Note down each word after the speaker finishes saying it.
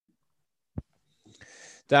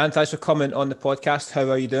Dan, thanks for coming on the podcast. How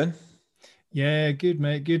are you doing? Yeah, good,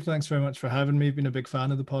 mate. Good. Thanks very much for having me. Been a big fan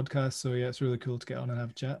of the podcast. So, yeah, it's really cool to get on and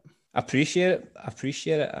have a chat. I appreciate it. I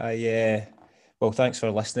appreciate it. Well, thanks for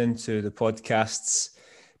listening to the podcasts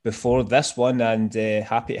before this one, and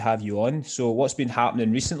happy to have you on. So, what's been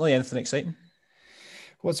happening recently? Anything exciting?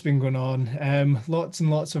 What's been going on? Lots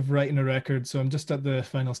and lots of writing a record. So I'm just at the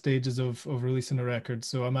final stages of releasing a record.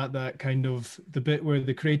 So I'm at that kind of the bit where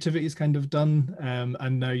the creativity is kind of done.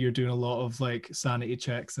 And now you're doing a lot of like sanity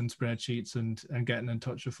checks and spreadsheets and getting in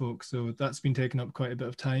touch with folks. So that's been taking up quite a bit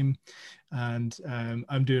of time. And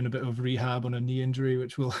I'm doing a bit of rehab on a knee injury,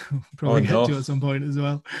 which we'll Oh probably get no, to at some point as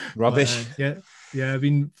well. But rubbish. yeah, I've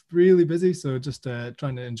been really busy. So just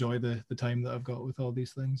trying to enjoy the time that I've got with all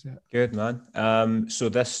these things. Yeah. Good man.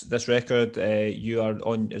 So this record, you are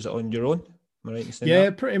on. Is it on your own? Am I right in saying Yeah,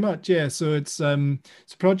 that? pretty much. Yeah. So it's a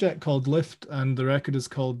project called Lift, and the record is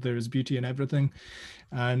called There Is Beauty in Everything.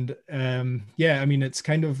 And yeah, I mean, it's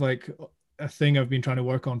kind of like a thing I've been trying to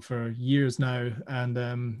work on for years now.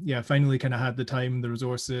 And yeah, finally kind of had the time, the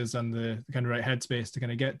resources, and the kind of right headspace to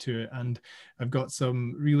kind of get to it. And I've got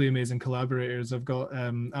some really amazing collaborators. I've got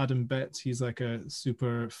Adam Betts. He's like a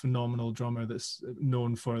super phenomenal drummer that's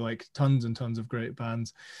known for like tons and tons of great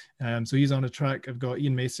bands. So he's on a track. I've got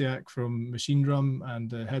Ian Masiak from Machine Drum and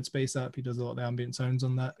the Headspace app. He does a lot of the ambient sounds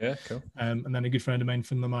on that. Yeah, cool. And then a good friend of mine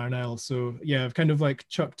from Lamar Nell. So yeah, I've kind of like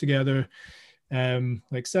chucked together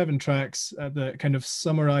like 7 tracks that kind of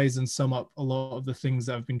summarize and sum up a lot of the things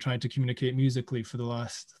that I've been trying to communicate musically for the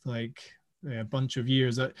last like a bunch of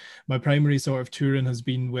years. My primary sort of touring has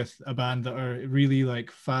been with a band that are really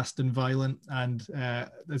like fast and violent, and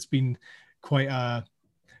it's been quite a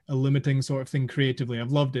limiting sort of thing creatively.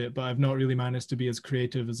 I've loved it, but I've not really managed to be as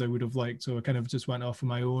creative as I would have liked. So I kind of just went off on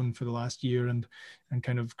my own for the last year and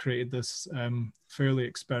kind of created this fairly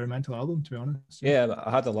experimental album, to be honest. Yeah,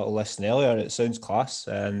 I had a little listen earlier. It sounds class,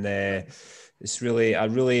 and it's really, I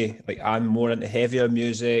really like. I'm more into heavier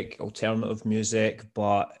music, alternative music,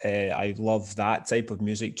 but I love that type of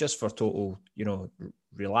music just for total,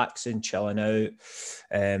 relaxing, chilling out.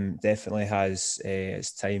 Definitely has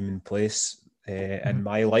its time and place in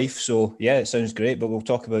my life. So yeah, it sounds great. But we'll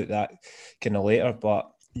talk about that kind of later. But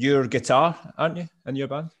you're guitar, aren't you, in your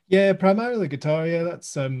band? Yeah, primarily guitar. Yeah,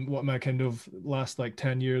 that's what my kind of last like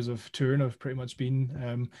 10 years of touring I've pretty much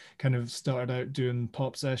been. Kind of started out doing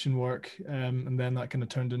pop session work, and then that kind of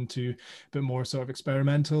turned into a bit more sort of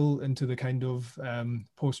experimental, into the kind of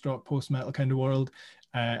post-rock, post-metal kind of world.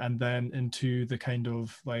 And then into the kind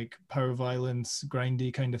of like power violence,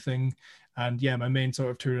 grindy kind of thing. And yeah, my main sort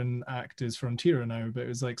of touring act is Frontiera now, but it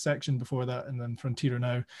was like Section before that, and then Frontiera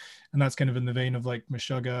now. And that's kind of in the vein of like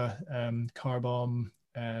Meshuggah, Car Bomb,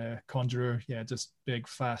 Conjurer. Yeah, just big,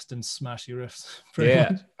 fast, and smashy riffs. Pretty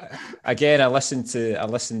Yeah. much. Again, I listened to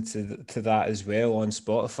that as well on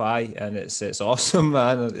Spotify, and it's awesome,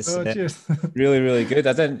 man. It's Oh, cheers. really really good.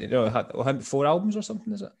 I didn't, had 4 albums or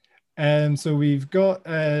something, is it? So we've got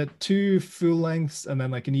 2 full lengths and then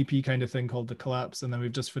like an EP kind of thing called The Collapse, and then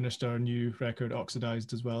we've just finished our new record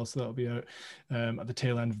Oxidized as well, so that'll be out at the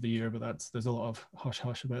tail end of the year. But there's a lot of hush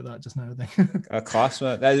hush about that just now, I think. A class,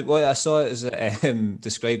 man. What I saw it as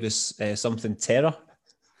described as something terror.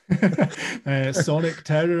 Sonic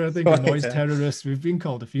Terror, I think, or Sonic Noise Terror. Terrorist. We've been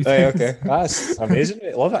called a few Right, things. okay, that's amazing,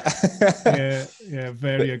 mate. Love it. Yeah,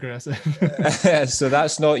 very aggressive. So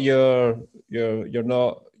that's not you're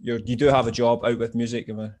not you do have a job out with music,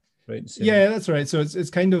 am I right in saying that? Yeah, that's right. So it's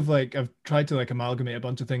kind of like I've tried to like amalgamate a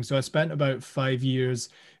bunch of things. So I spent about 5 years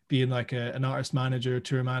being like an artist manager,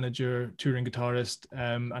 tour manager, touring guitarist,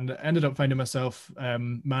 and I ended up finding myself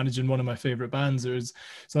managing one of my favorite bands.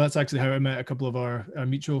 So that's actually how I met a couple of our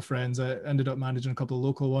mutual friends. I ended up managing a couple of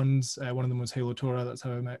local ones. One of them was Halo Tora. That's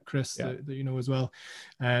how I met Chris, Yeah. that you know as well.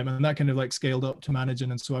 And that kind of like scaled up to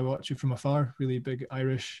managing. And so I watched you from afar, really big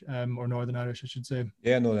Irish or Northern Irish, I should say,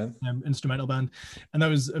 Yeah, no then. instrumental band, and that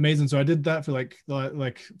was amazing. So I did that for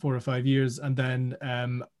like 4 or 5 years, and then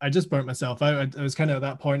I just burnt myself out. I was kind of at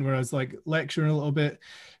that point where I was like lecturing a little bit,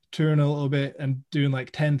 touring a little bit, and doing like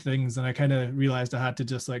 10 things, and I kind of realized I had to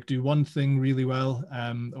just like do one thing really well,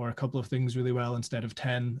 or a couple of things really well instead of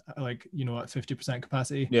 10, like at 50%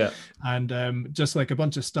 capacity. Yeah. And just like a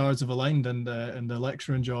bunch of stars have aligned, and the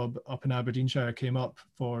lecturing job up in Aberdeenshire came up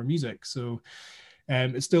for music. So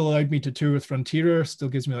it still allowed me to tour with Frontier, still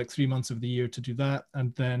gives me like 3 months of the year to do that.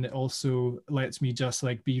 And then it also lets me just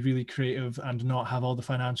like be really creative and not have all the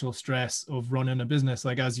financial stress of running a business.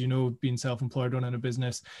 Like, as you know, being self-employed, running a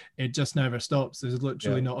business, it just never stops. There's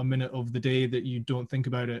literally Yeah. not a minute of the day that you don't think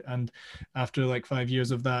about it. And after like 5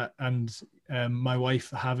 years of that, and my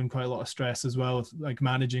wife having quite a lot of stress as well, with like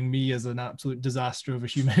managing me as an absolute disaster of a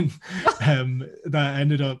human, that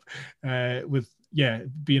ended up with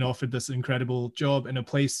being offered this incredible job in a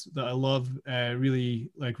place that I love, really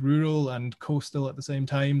like rural and coastal at the same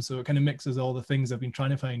time. So it kind of mixes all the things I've been trying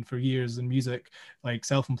to find for years in music, like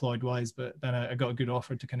self-employed wise, but then I got a good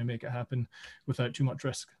offer to kind of make it happen without too much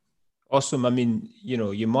risk. Awesome. I mean,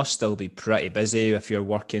 you must still be pretty busy if you're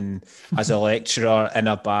working as a lecturer in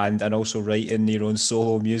a band and also writing your own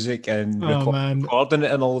solo music and Oh man, recording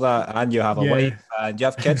it and all that. And you have a wife yeah. and you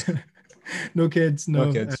have kids. No kids, No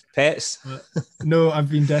no. kids. Pets. But no, I've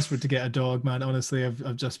been desperate to get a dog, man. Honestly,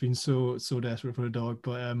 I've just been so desperate for a dog.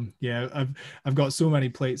 But yeah, I've got so many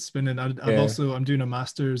plates spinning. Yeah. I'm doing a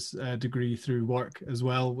master's degree through work as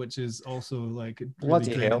well, which is also like really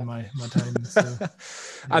Bloody draining hell. my time. So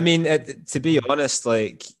I yeah. mean, to be honest,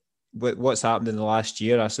 like what's happened in the last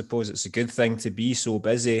year, I suppose it's a good thing to be so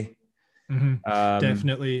busy. Hmm. Um,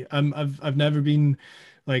 Definitely. I've never been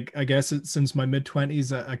like, I guess it's since my mid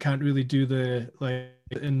 20s. I can't really do the like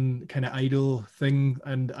in kind of idle thing,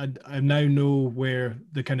 and I now know where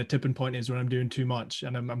the kind of tipping point is when I'm doing too much,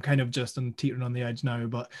 and I'm kind of just on teetering on the edge now.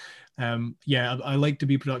 But yeah, I like to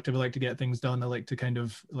be productive. I like to get things done. I like to kind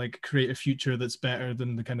of like create a future that's better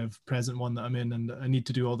than the kind of present one that I'm in, and I need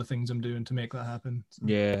to do all the things I'm doing to make that happen. So.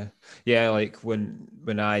 yeah, yeah. Like when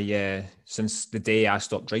I since the day I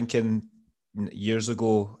stopped drinking years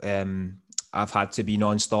ago, I've had to be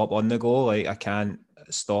non-stop on the go. Like I can't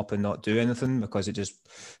stop and not do anything because it just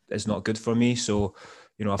is not good for me. So,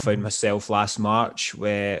 I found Mhm. myself last March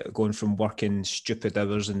where going from working stupid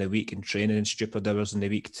hours in the week and training stupid hours in the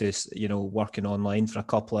week to, working online for a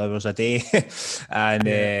couple of hours a day. And,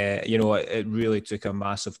 Yeah. it really took a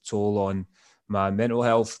massive toll on my mental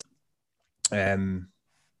health. Um,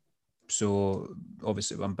 so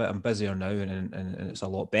obviously I'm busier now and it's a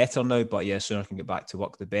lot better now, but yeah, sooner I can get back to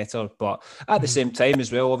work the better. But at the Mhm. same time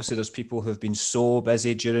as well, obviously there's people who've been so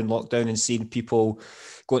busy during lockdown and seeing people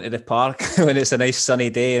going to the park when it's a nice sunny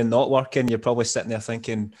day and not working. You're probably sitting there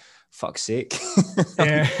thinking, fuck's sake.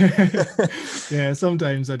 Yeah. Yeah,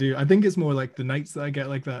 sometimes I do. I think it's more like the nights that I get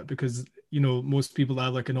like that because, most people that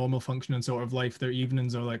have like a normal functioning sort of life, their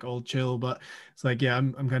evenings are like all chill. But it's like, yeah,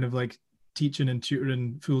 I'm kind of like teaching and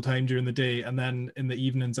tutoring full time during the day. And then in the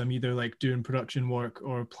evenings, I'm either like doing production work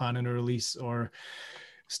or planning a release or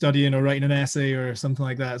studying or writing an essay or something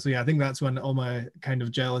like that. So yeah, I think that's when all my kind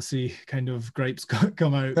of jealousy kind of gripes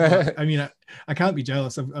come out. But I mean, I can't be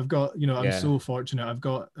jealous. I've got, I'm Yeah. so fortunate. I've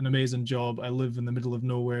got an amazing job. I live in the middle of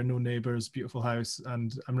nowhere, no neighbors, beautiful house,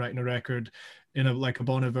 and I'm writing a record in a like a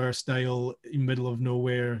Bon Iver style in middle of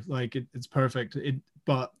nowhere. Like it's perfect.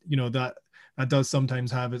 But that does sometimes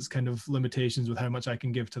have its kind of limitations with how much I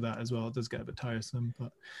can give to that as well. It does get a bit tiresome,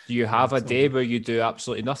 but Do you yeah, have a it's all day good. where you do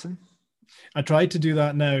absolutely nothing? I try to do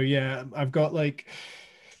that now. Yeah, I've got like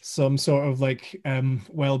some sort of like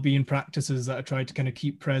well-being practices that I try to kind of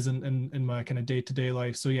keep present in my kind of day-to-day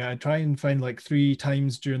life. So yeah, I try and find like 3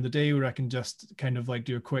 times during the day where I can just kind of like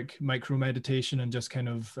do a quick micro meditation and just kind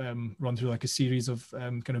of run through like a series of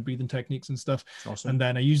kind of breathing techniques and stuff. Awesome. And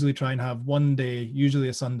then I usually try and have one day, usually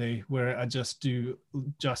a Sunday, where I just do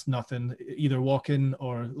just nothing, either walking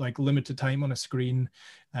or like limited time on a screen.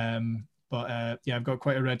 But yeah, I've got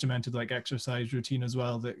quite a regimented like exercise routine as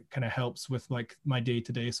well that kind of helps with like my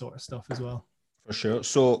day-to-day sort of stuff as well. For sure.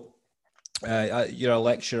 So you're a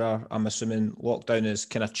lecturer. I'm assuming lockdown has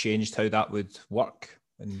kind of changed how that would work.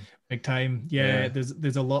 And Big time. Yeah, yeah,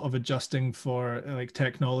 there's a lot of adjusting for like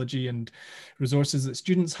technology and resources that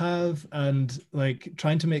students have, and like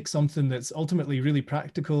trying to make something that's ultimately really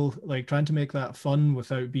practical, like trying to make that fun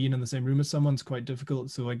without being in the same room as someone's quite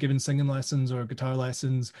difficult. So like giving singing lessons or guitar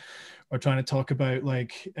lessons or trying to talk about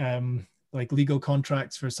like legal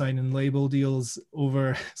contracts for signing label deals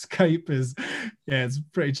over Skype is, yeah, it's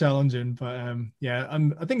pretty challenging. But yeah,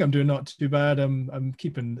 I think I'm doing not too bad. I'm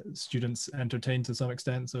keeping students entertained to some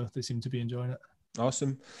extent, so they seem to be enjoying it.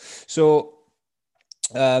 awesome. So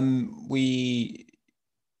we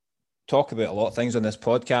talk about a lot of things on this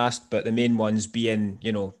podcast, but the main ones being,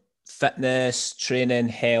 fitness, training,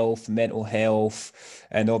 health, mental health,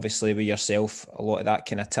 and obviously with yourself, a lot of that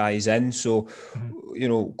kind of ties in. So,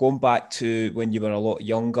 Mhm. going back to when you were a lot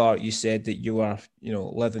younger, you said that you were,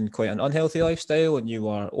 living quite an unhealthy lifestyle and you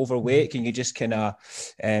were Mhm. overweight. Can you just kind of,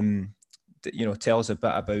 tell us a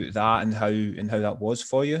bit about that and how that was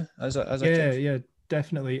for you as a Yeah, kid? yeah,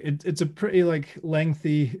 definitely. It's a pretty like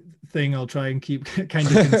lengthy thing. I'll try and keep kind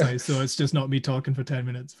of concise, so it's just not me talking for 10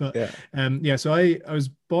 minutes. But Yeah. yeah, so I was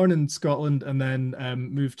born in Scotland and then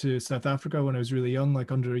moved to South Africa when I was really young,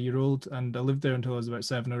 like under a year old, and I lived there until I was about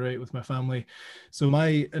 7 or 8 with my family. So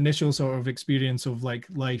my initial sort of experience of like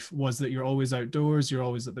life was that you're always outdoors, you're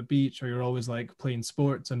always at the beach, or you're always like playing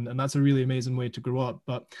sports, and that's a really amazing way to grow up.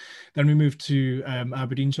 But then we moved to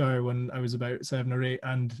Aberdeenshire when I was about 7 or 8,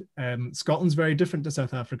 and Scotland's very different to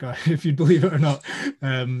South Africa, if you'd believe it or not.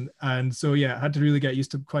 And so yeah, I had to really get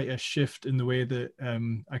used to quite a shift in the way that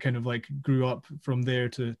I kind of like grew up from there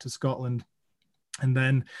to Scotland. And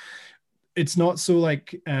then it's not so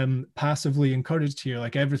like passively encouraged here.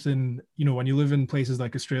 Like everything, you know, when you live in places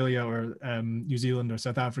like Australia or New Zealand or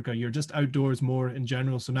South Africa, you're just outdoors more in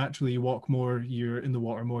general. So naturally you walk more, you're in the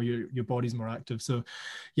water more, your body's more active. So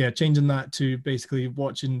yeah, changing that to basically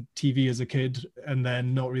watching TV as a kid and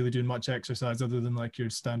then not really doing much exercise other than like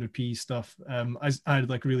your standard PE stuff. I had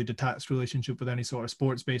like a really detached relationship with any sort of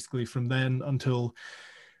sports basically from then until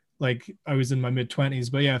like I was in my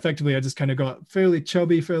mid-20s. But yeah, effectively I just kind of got fairly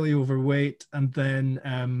chubby, fairly overweight. And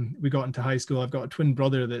then we got into high school. I've got a twin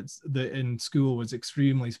brother that in school was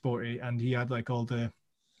extremely sporty, and he had like all the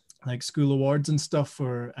like school awards and stuff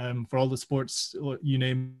for all the sports, you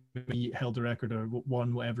name it. He held a record or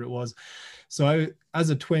won whatever it was. So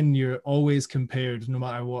as a twin, you're always compared, no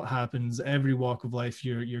matter what happens. Every walk of life,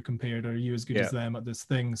 you're compared. Are you as good as them at this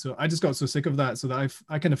thing? So I just got so sick of that, so that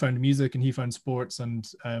I kind of found music, and he found sports, and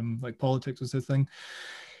like politics was his thing.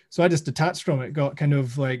 So I just detached from it, got kind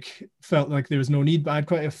of like felt like there was no need, but I had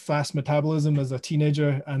quite a fast metabolism as a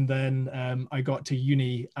teenager. And then I got to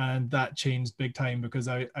uni, and that changed big time because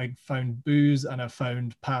I found booze and I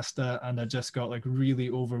found pasta, and I just got like really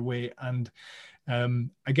overweight. And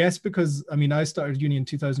I guess because, I mean, I started uni in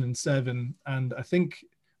 2007, and I think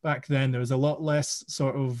back then there was a lot less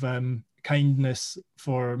sort of kindness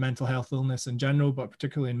for mental health illness in general, but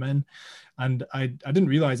particularly in men. And I didn't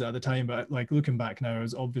realize it at the time, but like looking back now, I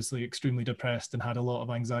was obviously extremely depressed and had a lot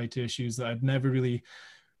of anxiety issues that I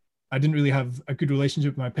didn't really have a good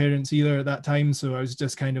relationship with my parents either at that time. So I was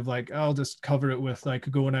just kind of like, I'll just cover it with like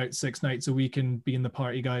going out 6 nights a week and being the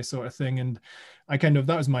party guy sort of thing. And that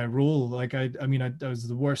was my role. Like, I mean, I was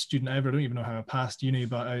the worst student ever. I don't even know how I passed uni,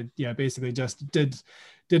 but I basically just did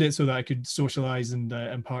it so that I could socialize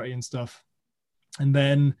and party and stuff. And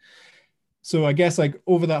then, so I guess like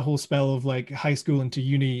over that whole spell of like high school into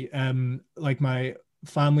uni, like my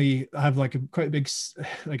family have like a quite big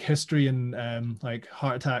like history in like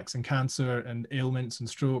heart attacks and cancer and ailments and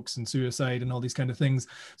strokes and suicide and all these kind of things.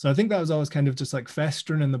 So I think that was always kind of just like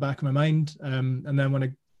festering in the back of my mind. And then when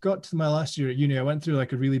I got to my last year at uni, I went through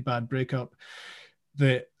like a really bad breakup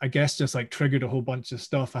that I guess just like triggered a whole bunch of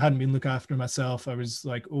stuff. I hadn't been looking after myself. I was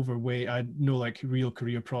like overweight. I had no like real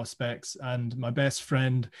career prospects. And my best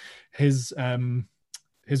friend, his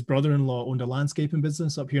brother-in-law owned a landscaping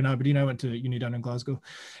business up here in Aberdeen. I went to uni down in Glasgow,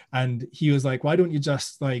 and he was like, why don't you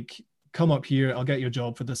just like come up here? I'll get you a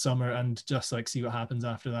job for the summer and just like see what happens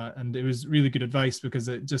after that. And it was really good advice because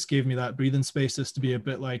it just gave me that breathing space just to be a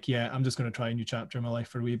bit like, yeah, I'm just going to try a new chapter in my life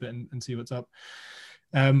for a wee bit and see what's up.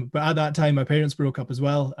 But at that time, my parents broke up as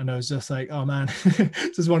well. And I was just like, oh man,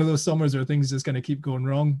 this is one of those summers where things just going to keep going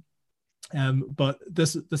wrong. But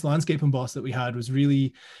this landscaping boss that we had was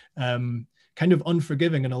really kind of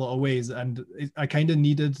unforgiving in a lot of ways. And I kind of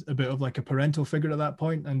needed a bit of like a parental figure at that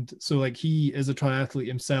point. And so like he is a triathlete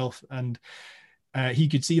himself, and he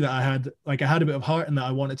could see that I had a bit of heart and that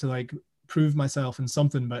I wanted to like prove myself in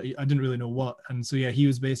something, but I didn't really know what. And so yeah, he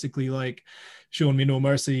was basically like showing me no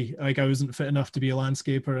mercy. Like I wasn't fit enough to be a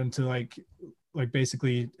landscaper and to like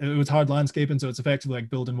basically it was hard landscaping, so it's effectively like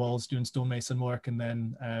building walls, doing stonemason work, and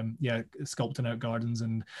then sculpting out gardens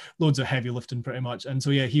and loads of heavy lifting pretty much. And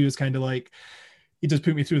so yeah, he was kind of like, he just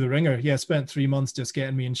put me through the ringer. Yeah, spent 3 months just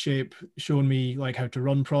getting me in shape, showing me like how to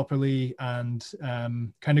run properly, and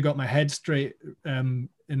kind of got my head straight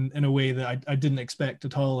in a way that I didn't expect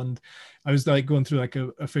at all. And I was like going through like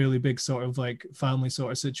a fairly big sort of like family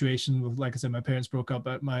sort of situation with, like I said, my parents broke up,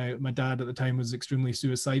 but my dad at the time was extremely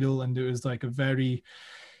suicidal, and it was like a very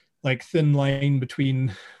like thin line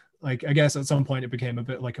between, like, I guess at some point it became a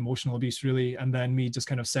bit like emotional abuse really, and then me just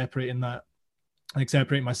kind of separating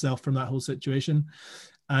myself from that whole situation.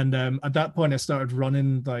 And at that point I started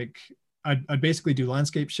running, like I'd basically do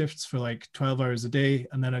landscape shifts for like 12 hours a day,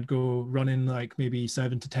 and then I'd go running like maybe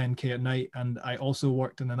 7 to 10K at night. And I also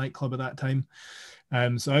worked in a nightclub at that time.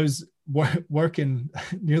 So I was working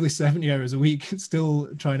nearly 70 hours a week, still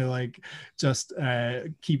trying to like just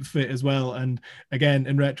keep fit as well. And again,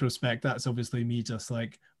 in retrospect, that's obviously me just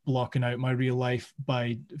like blocking out my real life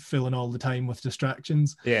by filling all the time with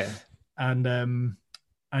distractions. Yeah.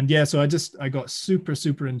 And yeah, so I got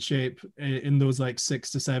super in shape in those like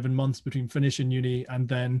 6 to 7 months between finishing uni and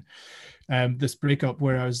then this breakup,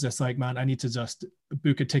 where I was just like, man, I need to just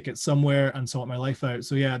book a ticket somewhere and sort my life out.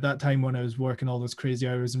 So yeah, at that time when I was working all those crazy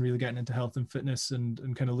hours and really getting into health and fitness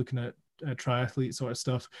and kind of looking at triathlete sort of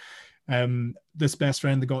stuff, this best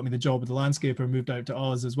friend that got me the job with the landscaper moved out to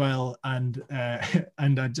Oz as well, and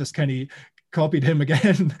and I just kind of copied him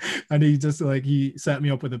again. And he set me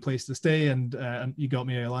up with a place to stay, and he got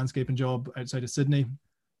me a landscaping job outside of Sydney.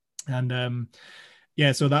 And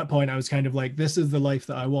yeah, so at that point I was kind of like, this is the life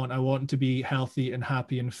that I want. I want to be healthy and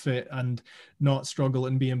happy and fit and not struggle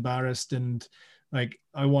and be embarrassed. And like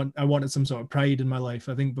I wanted some sort of pride in my life.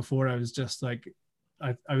 I think before I was just like,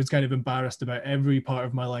 I was kind of embarrassed about every part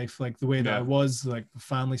of my life, like the way that I was, like the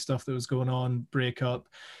family stuff that was going on, breakup,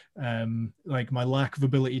 like my lack of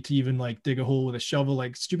ability to even like dig a hole with a shovel,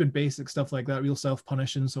 like stupid basic stuff like that, real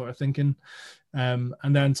self-punishing sort of thinking. And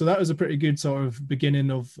then so that was a pretty good sort of beginning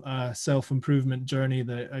of a self-improvement journey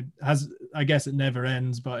that I guess it never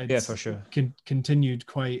ends, but it's for sure continued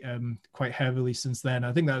quite heavily since then.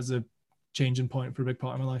 I think that was a changing point for a big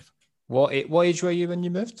part of my life. What age were you when you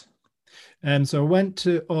moved? So I went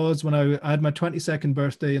to Oz when I had my 22nd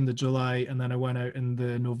birthday in the July, and then I went out in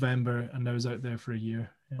the November, and I was out there for a year.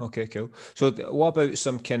 Yeah. Okay, cool. So what about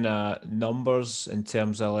some kind of numbers in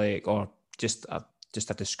terms of like, or just a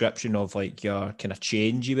description of like your kind of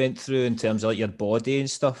change you went through in terms of like your body and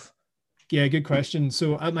stuff? Yeah, good question.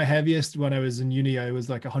 So at my heaviest when I was in uni, I was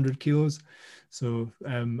like 100 kilos. So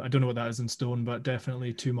I don't know what that is in stone, but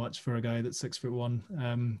definitely too much for a guy that's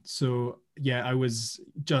 6'1". So yeah, I was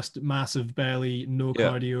just massive belly, no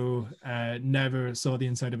cardio, never saw the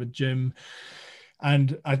inside of a gym.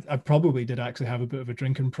 And I probably did actually have a bit of a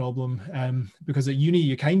drinking problem, because at uni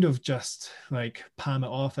you kind of just like palm it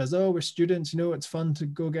off as, oh, we're students, it's fun to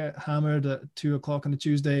go get hammered at 2 o'clock on a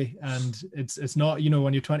Tuesday. And it's not,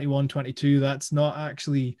 when you're 21, 22, that's not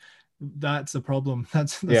actually, that's a problem.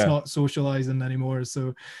 That's not socializing anymore.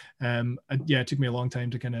 So it took me a long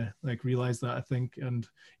time to kind of like realize that, I think. And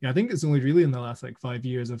yeah, I think it's only really in the last like 5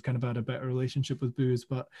 years I've kind of had a better relationship with booze.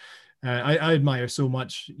 But I admire so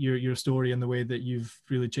much your story and the way that you've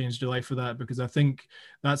really changed your life for that, because I think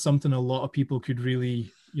that's something a lot of people could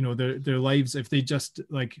really, their lives, if they just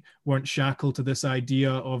like weren't shackled to this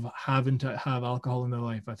idea of having to have alcohol in their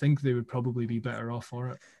life, I think they would probably be better off for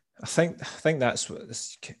it. I think that's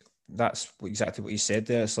exactly what you said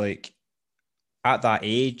there. It's like at that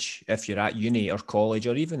age, if you're at uni or college,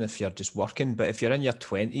 or even if you're just working, but if you're in your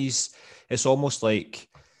 20s, it's almost like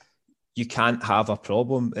you can't have a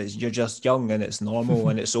problem. You're just young and it's normal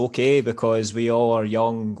and it's okay, because we all are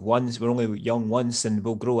young once. We're only young once and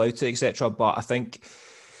we'll grow out it, etc. But I think,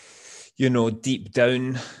 deep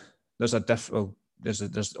down, there's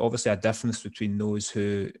there's obviously a difference between those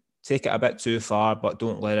who take it a bit too far, but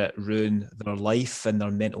don't let it ruin their life and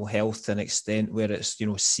their mental health to an extent where it's,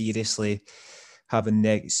 seriously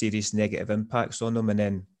having serious negative impacts on them. And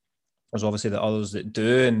then there's obviously the others that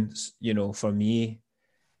do. And, for me,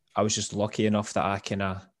 I was just lucky enough that I kind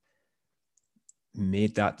of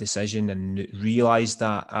made that decision and realized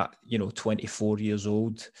that at 24 years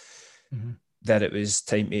old, that it was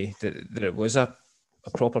time to that it was a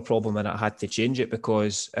proper problem and I had to change it.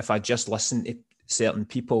 Because if I just listened to certain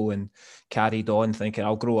people and carried on thinking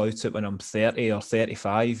I'll grow out it when I'm 30 or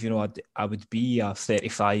 35, I would be a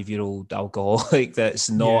 35-year-old alcoholic that's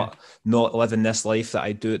not living this life that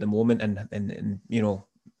I do at the moment, and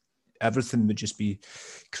everything would just be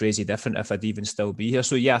crazy different if I'd even still be here.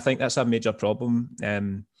 So yeah, I think that's a major problem.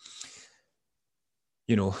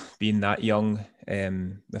 Being that young,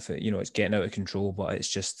 if it, it's getting out of control, but it's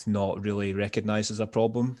just not really recognized as a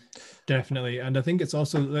problem. Definitely. And I think it's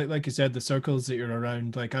also like you said, the circles that you're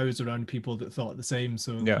around, like I was around people that thought the same.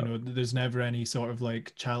 So, there's never any sort of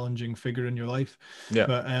like challenging figure in your life. Yeah.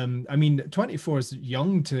 But I mean, 24 is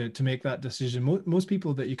young to make that decision. Most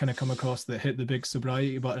people that you kind of come across that hit the big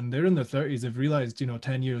sobriety button, they're in their 30s. They've realized,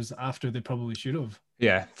 10 years after they probably should have.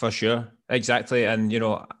 Yeah, for sure. Exactly. And,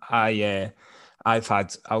 I've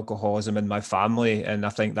had alcoholism in my family, and I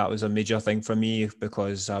think that was a major thing for me,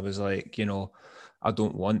 because I was like, I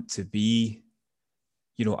don't want to be,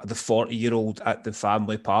 the 40-year-old at the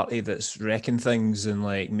family party that's wrecking things and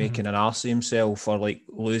like making an arse of himself, or like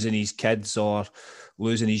losing his kids or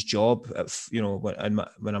losing his job at,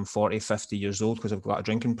 when I'm 40, 50 years old because I've got a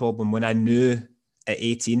drinking problem, when I knew at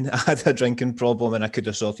 18 I had a drinking problem and I could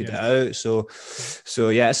have sorted it out. So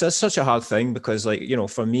yeah, it's such a hard thing, because like,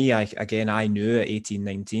 for me, I knew at 18,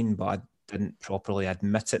 19, but didn't properly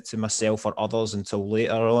admit it to myself or others until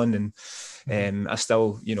later on. And I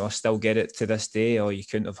still get it to this day. Or you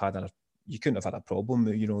couldn't have had a problem.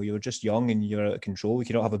 You know, you were just young and you're out of control. You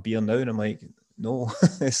cannot have a beer now. And I'm like, no,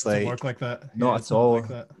 it's Doesn't like work like that. Yeah, not it's at not all. like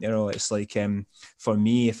that. You know, it's like for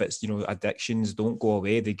me, if it's, you know, addictions don't go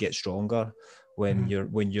away, they get stronger when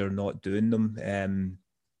you're not doing them.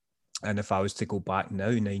 And if I was to go back now,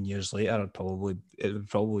 9 years later, it would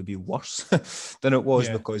probably be worse than it was,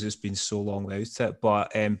 Yeah. because it's been so long without it.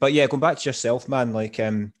 But yeah, going back to yourself, man, like,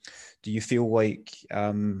 do you feel like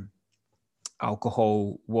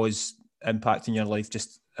alcohol was impacting your life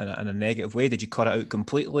just in a negative way? Did you cut it out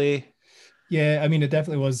completely? Yeah, I mean, it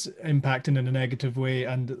definitely was impacting in a negative way,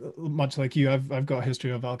 and much like you, I've got a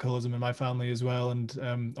history of alcoholism in my family as well, and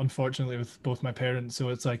unfortunately with both my parents, so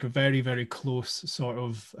it's like a very, very close sort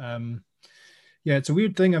of yeah, it's a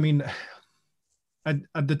weird thing. I mean,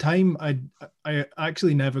 at the time, I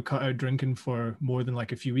actually never cut out drinking for more than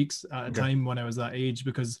like a few weeks at a Okay. time when I was that age,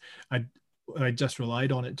 because I just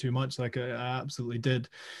relied on it too much, like I absolutely did,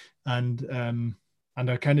 and and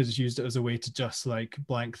I kind of just used it as a way to just like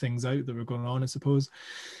blank things out that were going on, I suppose.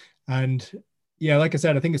 And yeah, like I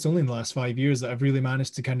said, I think it's only in the last 5 years that I've really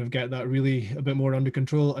managed to kind of get that really a bit more under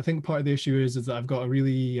control. I think part of the issue is that I've got a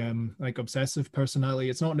really like obsessive personality.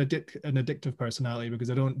 It's not an addictive personality, because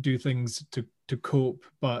I don't do things to cope,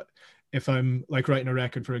 but if I'm like writing a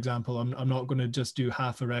record, for example, I'm not going to just do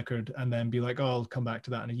half a record and then be like, oh, I'll come back to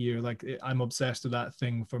that in a year. Like I'm obsessed with that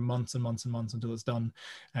thing for months and months and months until it's done.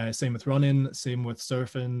 Same with running, same with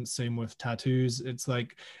surfing, same with tattoos. It's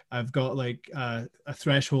like I've got like a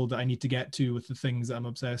threshold that I need to get to with the things that I'm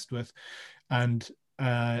obsessed with. And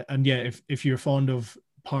yeah, if you're fond of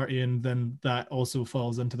partying, then that also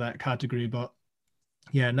falls into that category. But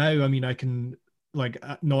yeah, now I mean, I can like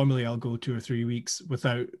normally I'll go 2 or 3 weeks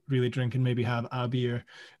without really drinking, maybe have a beer,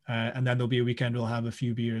 and then there'll be a weekend where I'll have a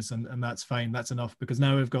few beers, and that's fine, that's enough, because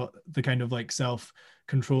now I've got the kind of like self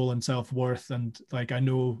control and self worth, and like I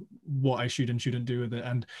know what I should and shouldn't do with it,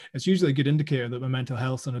 and it's usually a good indicator that my mental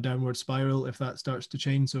health's on a downward spiral if that starts to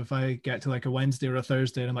change. So if I get to like a Wednesday or a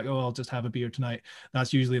Thursday and I'm like, oh, I'll just have a beer tonight,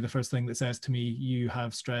 that's usually the first thing that says to me, you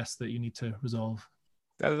have stress that you need to resolve.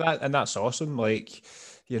 And that's awesome. Like,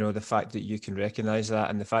 you know, the fact that you can recognize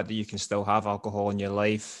that, and the fact that you can still have alcohol in your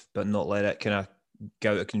life, but not let it kind of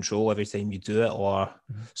go out of control every time you do it. Or,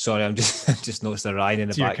 sorry, I'm just I just noticed the Ryan in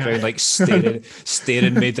the It's your background, cat. like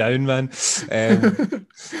staring me down, man.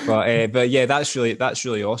 But yeah, that's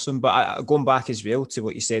really awesome. But going back as well to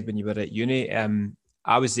what you said when you were at uni,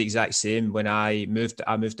 I was the exact same when I moved.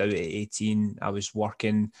 I moved out at 18. I was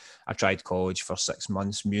working. I tried college for 6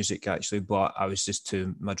 months, music actually, but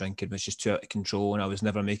my drinking was just too out of control, and I was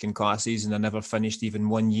never making classes, and I never finished even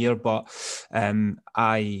 1 year. But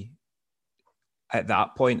I at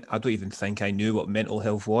that point, I don't even think I knew what mental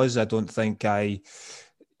health was. I don't think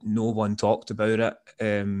no one talked about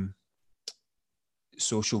it.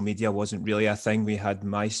 Social media wasn't really a thing. We had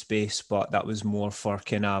MySpace, but that was more for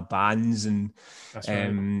kind of bands and That's right.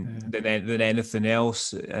 than anything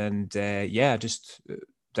else. And yeah, I just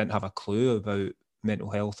didn't have a clue about mental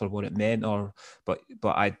health or what it meant. But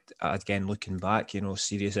I again, looking back, you know,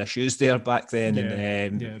 serious issues there back then, Yeah,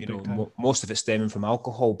 and yeah, you big know, time. most of it stemming from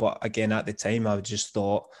alcohol. But again, at the time, I just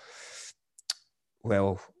thought,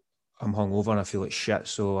 well, I'm hungover and I feel like shit,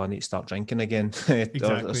 so I need to start drinking again, or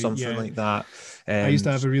Exactly. something Yeah. like that. I used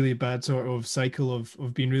to have a really bad sort of cycle of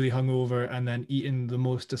being really hungover and then eating the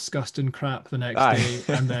most disgusting crap the next Aye. day.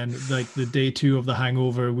 And then like the day two of the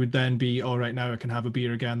hangover would then be, all right, now I can have a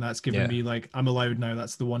beer again. That's given Yeah. me like, I'm allowed now.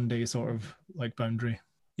 That's the 1 day sort of like boundary.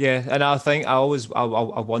 Yeah, and I think I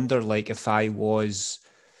wonder, like, if I was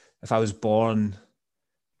born,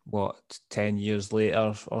 what, 10 years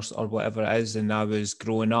later, or whatever it is, and I was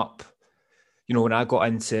growing up, you know, when I got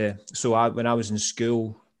into when I was in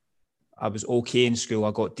school, I was okay in school.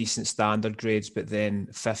 I got decent standard grades, but then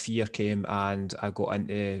fifth year came and I got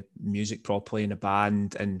into music properly in a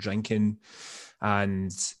band and drinking,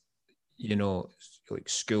 and you know, like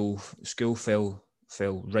school fell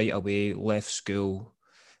right away. Left school,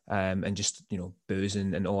 and just, you know,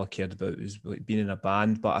 boozing, and all I cared about was like being in a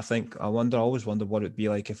band. But I always wonder what it'd be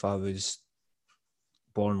like if I was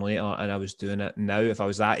born later and I was doing it now, if I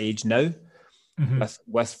was that age now, Mm-hmm.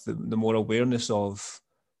 with the more awareness of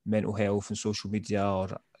mental health and social media, or,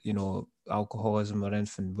 you know, alcoholism or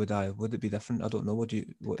anything, would it be different? I don't know. What do you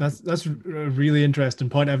what That's a really interesting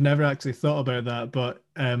point. I've never actually thought about that, but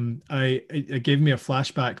it gave me a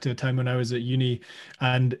flashback to a time when I was at uni,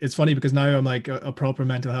 and it's funny because now I'm like a proper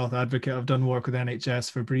mental health advocate. I've done work with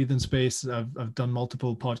NHS for breathing space. I've done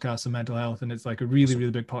multiple podcasts on mental health, and it's like a really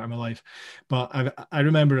really big part of my life. But I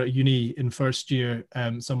remember at uni in first year,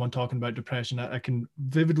 someone talking about depression. I can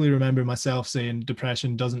vividly remember myself saying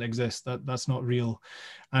depression doesn't exist. That's not real.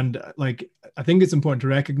 And like I think it's important to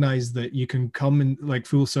recognize that you can come in like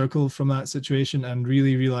full circle from that situation and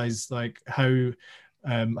really realize like how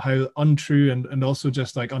untrue and also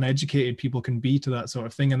just like uneducated people can be to that sort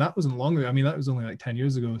of thing. And that wasn't long ago. I mean, that was only like 10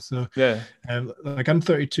 years ago. So yeah like I'm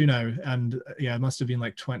 32 now, and yeah, it must have been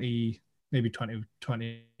like 20, maybe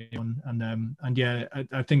 2021. And yeah,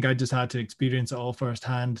 I think I just had to experience it all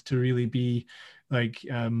firsthand to really be like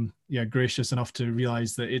yeah, gracious enough to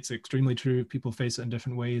realize that it's extremely true. People face it in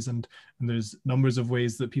different ways, and there's numbers of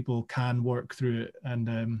ways that people can work through it.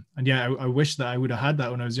 And yeah, I wish that I would have had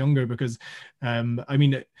that when I was younger, because I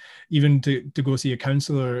mean, even to go see a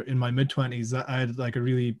counselor in my mid-20s, that I had like a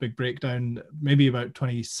really big breakdown maybe about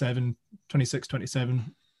 27, 26,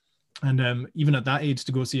 27. And even at that age,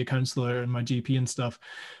 to go see a counselor and my GP and stuff,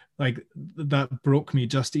 like that broke me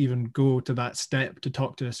just to even go to that step to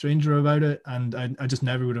talk to a stranger about it. And I just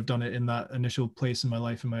never would have done it in that initial place in my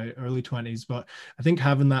life in my early 20s. But I think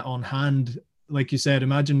having that on hand, like you said,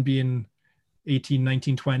 imagine being 18,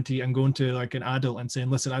 19, 20 and going to like an adult and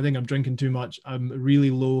saying, listen, I think I'm drinking too much. I'm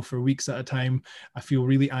really low for weeks at a time. I feel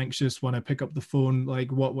really anxious when I pick up the phone.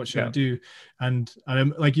 Like, what should I yeah. do? And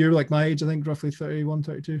I'm like, you're like my age, I think roughly 31,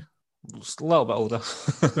 32. Just a little bit older.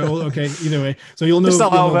 But okay, either way, so you'll Just know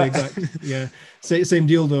a you'll little know the bit. exact. Yeah, same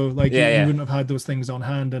deal though. Like Yeah, you yeah, wouldn't have had those things on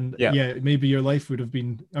hand, and yeah. yeah, maybe your life would have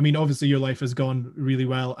been. I mean, obviously your life has gone really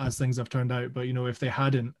well as things have turned out, but you know, if they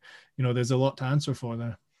hadn't, you know, there's a lot to answer for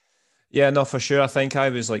there. Yeah, no, for sure. I think I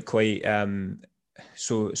was like quite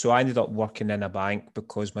so I ended up working in a bank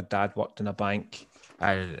because my dad worked in a bank.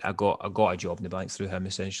 I got a job in the bank through him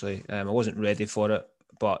essentially. I wasn't ready for it,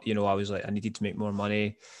 but you know, I was like I needed to make more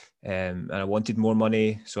money, and I wanted more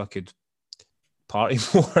money so I could party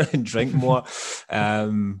more and drink more.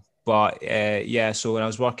 But yeah, so when I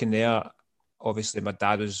was working there, obviously my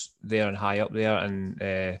dad was there and high up there,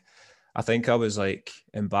 and I think I was like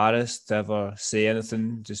embarrassed to ever say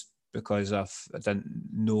anything just because I didn't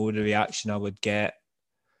know the reaction I would get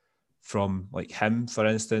from like him, for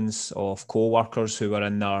instance, of co-workers who were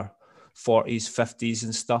in their 40s, 50s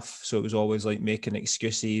and stuff. So it was always like making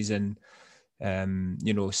excuses and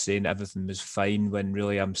you know, saying everything was fine when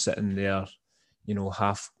really I'm sitting there, you know,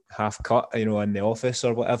 half cut, you know, in the office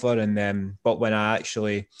or whatever. And but when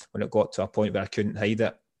it got to a point where I couldn't hide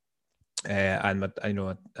it, you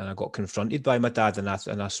know, and I got confronted by my dad, and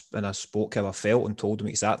I spoke how I felt and told him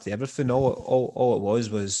exactly everything. All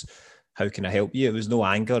it was how can I help you? It was no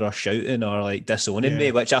anger or shouting or like disowning me,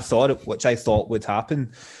 Yeah. which I thought would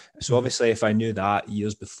happen. So obviously, if I knew that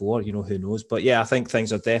years before, you know, who knows? But yeah, I think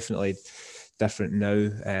things are definitely different now.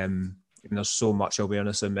 And there's so much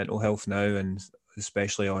awareness in mental health now, and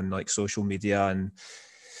especially on like social media. And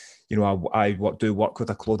you know, I do work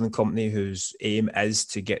with a clothing company whose aim is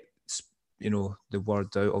to get, you know, the word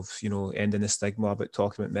out of, you know, ending the stigma about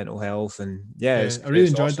talking about mental health. And yeah, Yeah, I really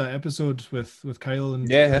it's enjoyed awesome. that episode with Kyle and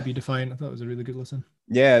Yeah, Be Defiant. I thought it was a really good listen.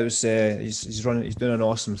 yeah, it was. He's doing an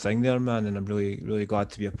awesome thing there, man, and I'm really glad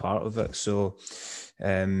to be a part of it. So,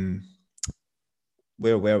 um,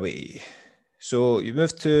 where were we? So you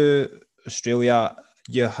moved to Australia.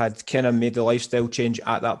 You had kind of made the lifestyle change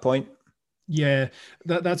at that point. Yeah,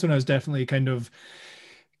 that's when I was definitely kind of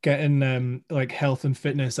getting like health and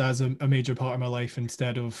fitness as a major part of my life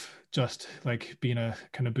instead of just like being a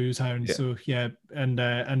kind of booze hound. Yeah, So yeah,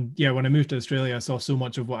 and yeah, when I moved to Australia, I saw so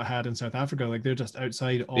much of what I had in South Africa. Like they're just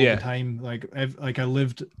outside all the yeah, time. Like I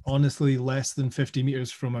lived honestly less than 50 meters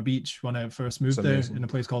from a beach when I first it's moved there in amazing. a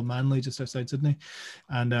place called Manly, just outside Sydney.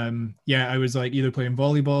 And yeah, I was like either playing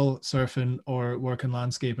volleyball, surfing, or working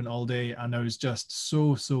landscaping all day, and I was just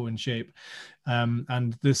so in shape.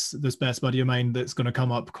 And this best buddy of mine that's going to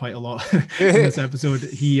come up quite a lot in this episode,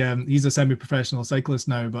 he's a semi-professional cyclist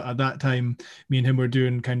now, but at that time me and him were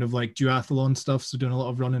doing kind of like duathlon stuff, so doing a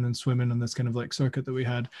lot of running and swimming on this kind of like circuit that we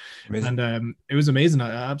had. Amazing. And it was amazing.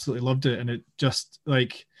 I absolutely loved it. And it just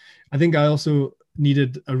like I think I also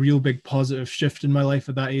needed a real big positive shift in my life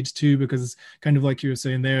at that age too, because kind of like you were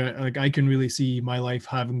saying there, like I can really see my life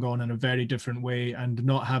having gone in a very different way, and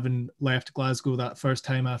not having left Glasgow that first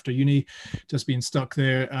time after uni, just being stuck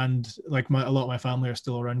there. And like a lot of my family are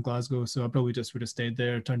still around Glasgow, so I probably just would have stayed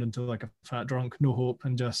there, turned into like a fat drunk, no hope,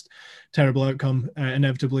 and just terrible outcome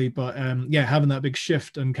inevitably. But yeah, having that big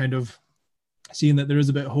shift and kind of seeing that there is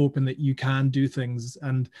a bit of hope and that you can do things.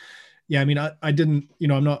 And yeah, I mean, I didn't,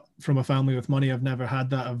 I'm not from a family with money. I've never had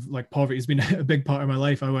that. Of like, poverty has been a big part of my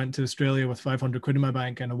life. I went to Australia with 500 quid in my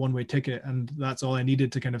bank and a one-way ticket, and that's all I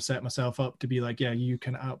needed to kind of set myself up to be like, yeah, you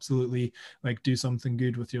can absolutely like do something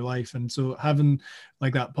good with your life. And so having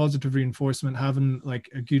like that positive reinforcement, having like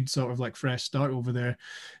a good sort of like fresh start over there,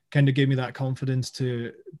 kind of gave me that confidence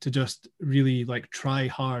to just really like try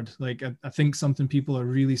hard. Like I think something people are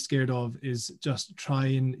really scared of is just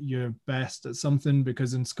trying your best at something,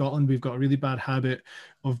 because in Scotland we've got a really bad habit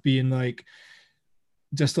of being like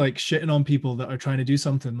just like shitting on people that are trying to do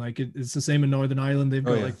something. Like it's the same in Northern Ireland. They've Oh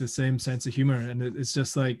got yeah. like the same sense of humor, and it's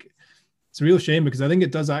just like it's a real shame, because I think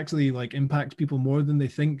it does actually like impact people more than they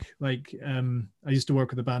think. Like I used to work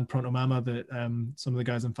with a band Pronto Mama that some of the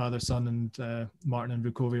guys in Father Son and Martin and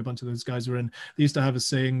Vukovi, a bunch of those guys were in. They used to have a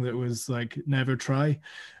saying that was like never try.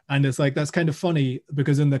 And it's like that's kind of funny,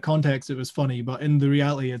 because in the context it was funny, but in the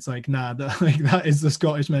reality it's like nah, that is the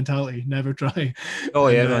Scottish mentality, never try. Oh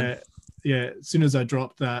And yeah, man. yeah, as soon as I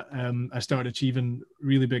dropped that, I started achieving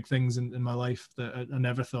really big things in my life that I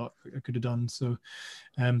never thought I could have done. So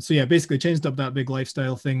yeah, basically changed up that big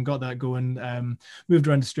lifestyle thing, got that going, moved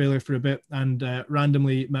around Australia for a bit, and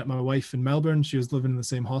randomly met my wife in Melbourne. She was living in the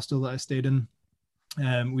same hostel that I stayed in.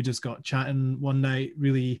 We just got chatting one night,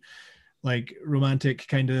 really like romantic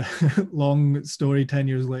kind of long story. 10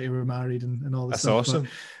 years later we're married and all this That's stuff.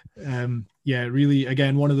 But awesome. yeah, really,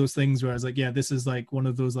 again, one of those things where I was like, yeah, this is like one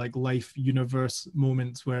of those like life universe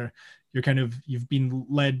moments where you've been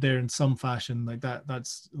led there in some fashion. Like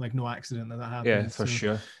that's like no accident that Yeah, happened. for So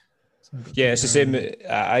sure. I got to Yeah, meet it's the her. same. And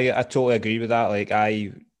I totally agree with that. Like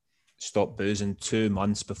I stopped boozing 2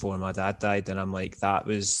 months before my dad died, and I'm like, that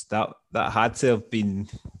had to have been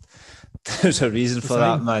there's a reason it's a for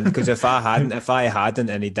that, sign. man. Because if I hadn't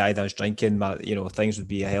and he died, I was drinking, things would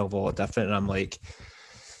be a hell of a lot different. And I'm like,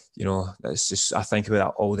 that's just I think about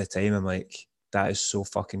that all the time. I'm like, that is so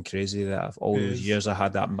fucking crazy that all It those is. years I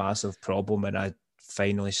had that massive problem and I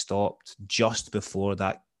finally stopped just before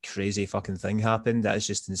that crazy fucking thing happened. That is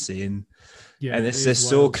just insane. Yeah, And it it's is just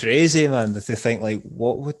so wild. crazy, man, to think like,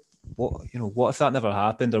 what if that never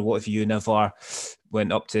happened, or what if you never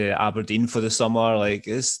went up to Aberdeen for the summer? Like,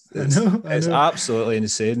 it's I it's know, I it's know. absolutely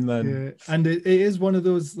insane, man. Yeah, and it is one of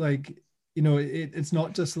those like it's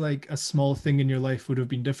not just like a small thing in your life would have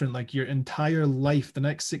been different. Like your entire life, the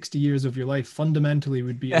next 60 years of your life fundamentally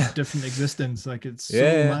would be a Yeah, different existence. Like it's so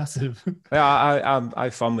yeah. massive. Yeah, I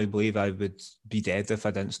firmly believe I would be dead if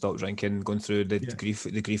I didn't stop drinking, going through the Yeah.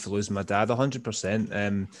 grief of losing my dad, 100%.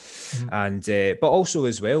 Mhm. And but also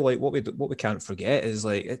as well, like what we can't forget is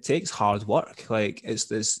like it takes hard work. Like it's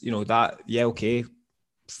this, that yeah, okay,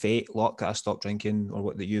 fate, luck that I stopped drinking, or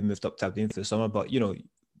what that you moved up to Aberdeen for the summer, but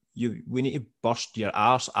we need to burst your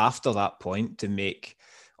arse after that point to make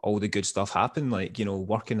all the good stuff happen. Like,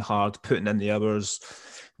 working hard, putting in the hours,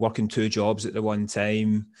 working two jobs at the one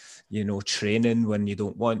time, training when you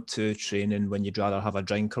don't want to, training when you'd rather have a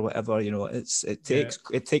drink or whatever. It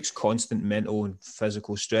Yeah. takes constant mental and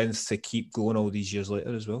physical strength to keep going all these years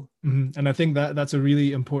later as well. And I think that that's a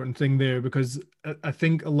really important thing there, because I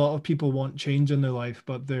think a lot of people want change in their life,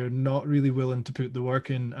 but they're not really willing to put the work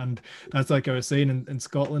in. And that's like I was saying in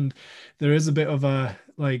Scotland, there is a bit of a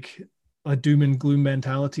like a doom and gloom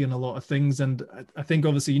mentality in a lot of things. And I think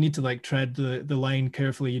obviously you need to like tread the line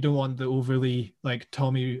carefully. You don't want the overly like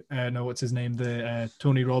Tommy, no, what's his name? The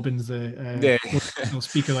Tony Robbins, the Yeah. motivational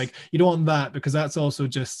speaker. Like you don't want that, because that's also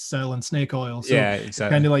just selling snake oil. So Yeah, it's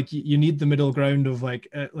kind exactly. of like you need the middle ground of like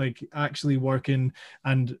actually working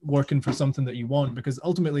and working for something that you want, because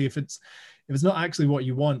ultimately if it's not actually what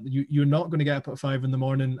you want, you're not going to get up at 5 in the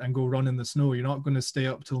morning and go run in the snow. You're not going to stay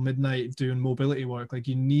up till midnight doing mobility work. Like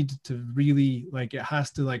you need to really like it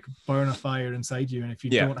has to like burn a fire inside you, and if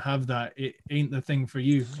you Yeah. don't have that, it ain't the thing for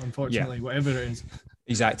you, Yeah. unfortunately, whatever it is.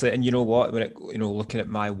 Exactly. And you know what? Looking at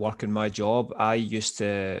my work and my job, I used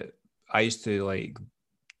to like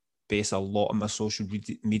base a lot of my social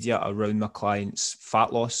media around my clients'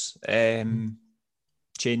 fat loss,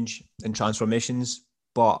 change and transformations.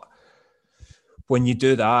 But when you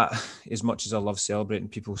do that, as much as I love celebrating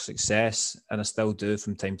people's success, and I still do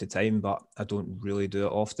from time to time, but I don't really do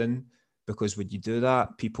it often because when you do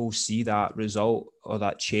that, people see that result or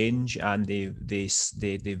that change, and they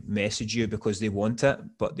message you because they want it,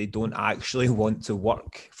 but they don't actually want to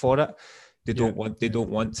work for it. They Yeah, don't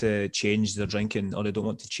want to change their drinking, or they don't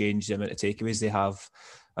want to change the amount of takeaways they have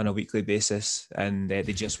on a weekly basis, and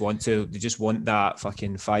they just want that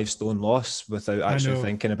fucking 5 stone loss without I actually know.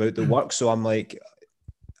 thinking about the work. So I'm like,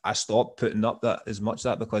 I stopped putting up that as much of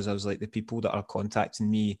that, because I was like, the people that are contacting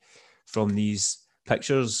me from these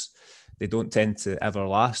pictures, they don't tend to ever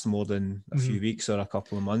last more than a few Mhm. weeks or a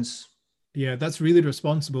couple of months. Yeah, that's really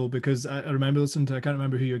responsible because I remember listening to, I can't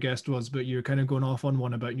remember who your guest was, but you're kind of going off on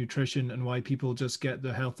one about nutrition and why people just get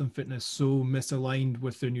their health and fitness so misaligned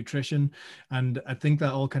with their nutrition. And I think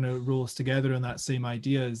that all kind of rolls together in that same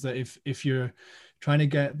idea, is that if you're trying to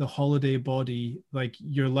get the holiday body, like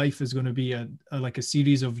your life is going to be a like a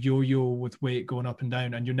series of yo-yo with weight going up and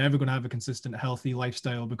down, and you're never going to have a consistent healthy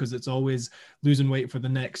lifestyle because it's always losing weight for the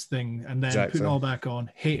next thing and then putting it Exactly. all back on,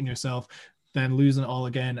 hating yourself, then losing it all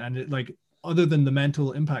again. And it, like, other than the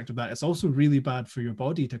mental impact of that, it's also really bad for your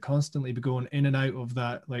body to constantly be going in and out of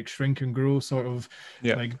that like shrink and grow sort of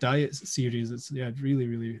Yeah. like diet series. It's, yeah, really,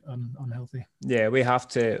 really unhealthy. Yeah, we have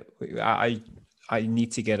to. I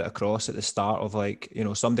need to get it across at the start of, like,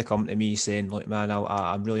 somebody coming to me saying, like, man,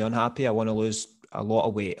 I'm really unhappy. I want to lose a lot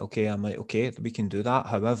of weight. Okay, I'm like, okay, we can do that.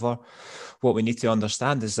 However, what we need to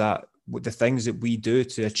understand is that the things that we do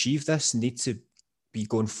to achieve this need to be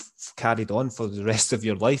going carried on for the rest of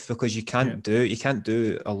your life, because Yeah. you can't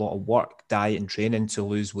do a lot of work, diet, and training to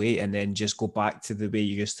lose weight and then just go back to the way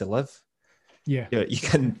you used to live. Yeah, Yeah,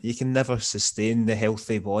 exactly. you can never sustain the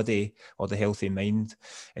healthy body or the healthy mind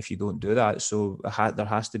if you don't do that. So there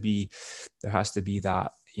has to be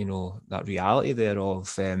that, that reality there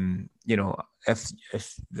of,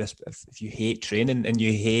 if you hate training and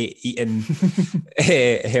you hate eating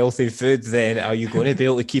healthy food, then are you going to be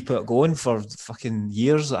able to keep it going for fucking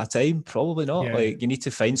years at a time? Probably not. Yeah. Like, you need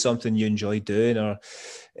to find something you enjoy doing, or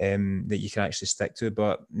that you can actually stick to.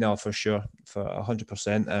 But no, for sure, for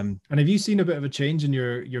 100%. And have you seen a bit of a change in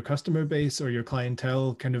your customer base or your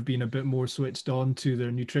clientele kind of being a bit more switched on to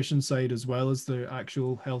their nutrition side as well as the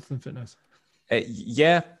actual health and fitness?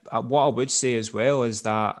 Yeah, what I would say as well is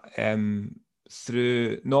that,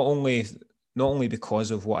 through not only because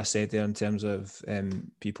of what I said there in terms of,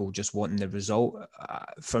 people just wanting the result.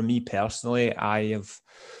 For me personally, I have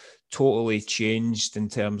totally changed in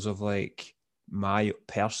terms of, like, my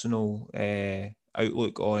personal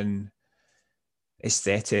outlook on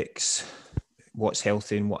aesthetics, what's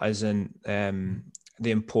healthy and what isn't,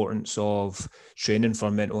 the importance of training for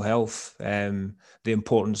mental health, the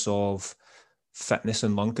importance of fitness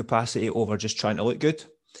and lung capacity over just trying to look good.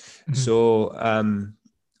 Mhm. So,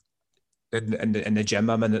 in the gym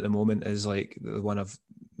I'm in at the moment is like the one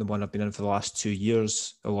I've been in for the last 2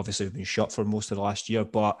 years. Well, obviously I've been shut for most of the last year,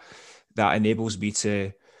 but that enables me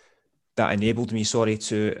to that enabled me, sorry,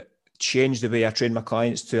 to change the way I train my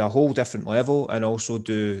clients to a whole different level, and also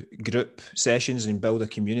do group sessions and build a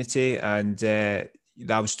community. And I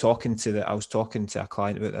was talking to a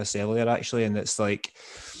client about this earlier, actually, and it's like,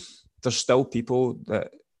 there's still people that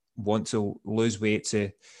want to lose weight, to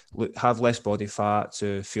have less body fat,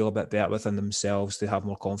 to feel a bit better within themselves, to have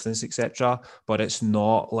more confidence, etc. But it's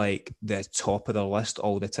not like the top of their list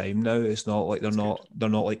all the time now. It's not like That's good. they're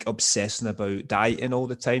not like obsessing about dieting all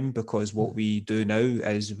the time, because what we do now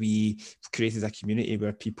is we created a community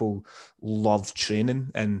where people love training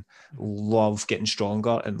and love getting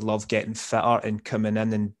stronger and love getting fitter and coming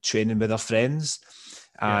in and training with their friends.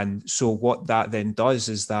 Yeah. And so what that then does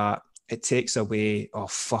is that it takes away, oh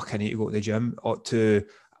fuck, I need to go to the gym, or to,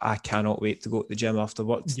 I cannot wait to go to the gym after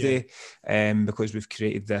work Yeah. today, because we've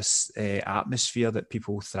created this atmosphere that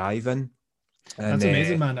people thrive in, That's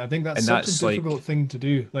amazing, man. I think that's and such a that's like, difficult thing to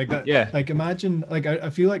do. Like that, yeah, like imagine, like I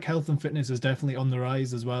feel like health and fitness is definitely on the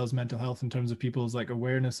rise as well as mental health in terms of people's like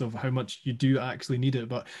awareness of how much you do actually need it.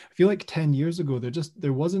 But I feel like 10 years ago,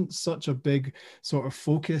 there wasn't such a big sort of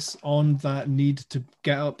focus on that need to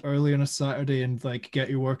get up early on a Saturday and like get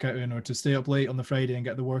your workout in, or to stay up late on the Friday and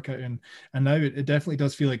get the workout in. And now it definitely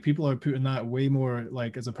does feel like people are putting that way more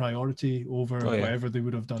like as a priority over oh yeah. whatever they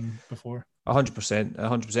would have done before. 100%,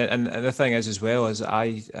 100%. And the thing is, as well, is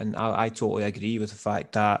I totally agree with the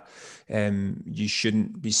fact that, you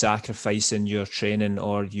shouldn't be sacrificing your training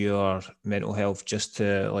or your mental health just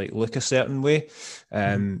to, like, look a certain way.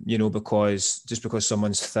 Mhm. Because just because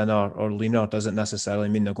someone's thinner or leaner doesn't necessarily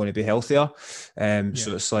mean they're going to be healthier. Yeah.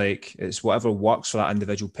 So it's like, it's whatever works for that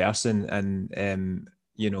individual person. And,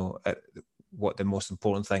 what the most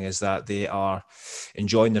important thing is that they are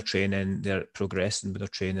enjoying their training, they're progressing with their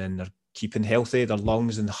training, they're keeping healthy. Their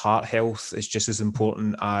lungs and heart health is just as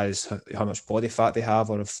important as how much body fat they have,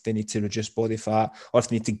 or if they need to reduce body fat, or if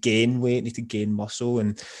they need to gain weight, need to gain muscle.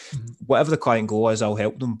 And whatever the client goal is, I'll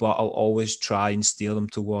help them, but I'll always try and steer them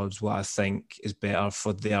towards what I think is better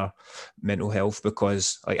for their mental health.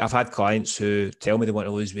 Because like I've had clients who tell me they want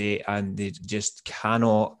to lose weight and they just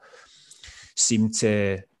cannot seem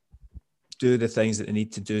to do the things that they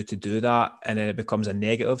need to do that, and then it becomes a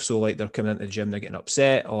negative. So like they're coming into the gym, they're getting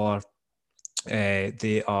upset, or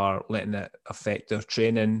they are letting it affect their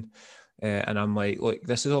training. And I'm like, look,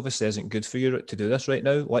 this is obviously isn't good for you to do this right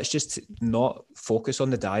now. Let's just not focus on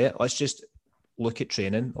the diet. Let's just look at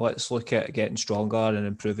training. Let's look at getting stronger and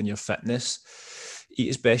improving your fitness. Eat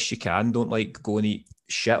as best you can. Don't like go and eat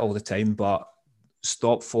shit all the time, but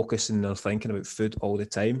stop focusing or thinking about food all the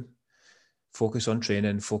time. Focus on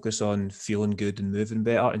training, focus on feeling good and moving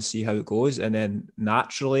better, and see how it goes. And then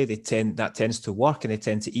naturally that tends to work, and they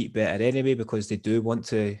tend to eat better anyway, because they do want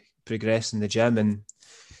to progress in the gym. And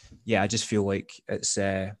yeah, I just feel like it's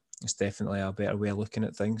definitely a better way of looking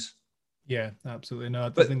at things. Yeah, absolutely. No, I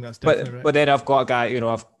think that's definitely right. But then I've got a guy,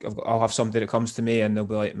 I'll have somebody that comes to me and they'll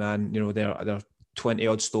be like, man, they're 20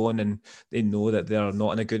 odd stone, and they know that they're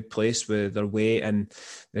not in a good place with their weight, and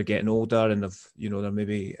they're getting older, and they're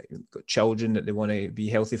maybe got children that they want to be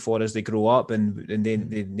healthy for as they grow up, and they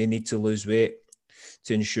need to lose weight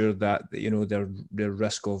to ensure that their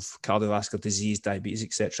risk of cardiovascular disease, diabetes,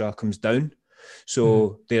 etc. comes down.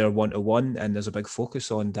 So they're 1-to-1, and there's a big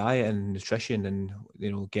focus on diet and nutrition,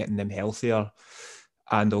 and getting them healthier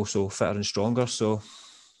and also fitter and stronger. So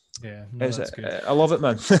yeah, no, that's good. I love it,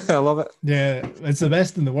 man. I love it. Yeah, it's the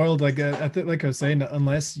best in the world. Like I think, like I was saying,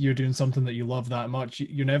 unless you're doing something that you love that much,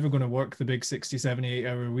 you're never going to work the big 60, 70,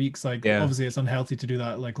 8-hour weeks. Like obviously it's unhealthy to do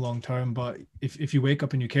that like long term, but if you wake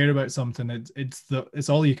up and you care about something, it's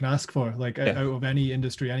all you can ask for. Like out of any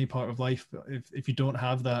industry, any part of life, if you don't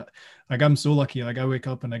have that, like I'm so lucky. Like I wake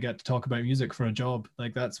up and I get to talk about music for a job.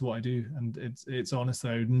 Like that's what I do, and it's honestly,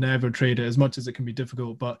 I would never trade it, as much as it can be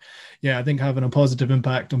difficult. But yeah, I think having a positive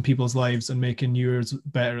impact on people's lives and making yours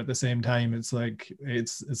better at the same time, it's like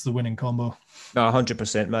it's the winning combo. No,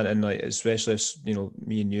 100%, man. And like, especially as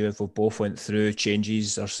me and you have both went through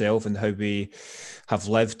changes ourselves, and how we have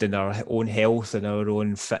lived in our own health and our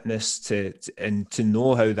own fitness, and to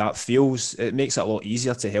know how that feels, it makes it a lot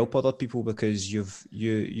easier to help other people, because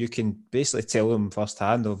you can basically tell them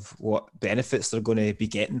firsthand of what benefits they're going to be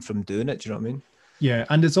getting from doing it. Do you know what I mean? Yeah,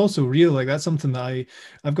 and it's also real. Like that's something that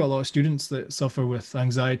I've got a lot of students that suffer with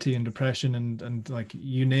anxiety and depression, and like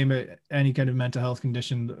you name it, any kind of mental health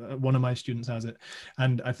condition. One of my students has it,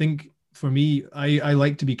 and I think for me, I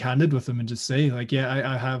like to be candid with them and just say like,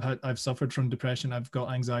 yeah, I've suffered from depression. I've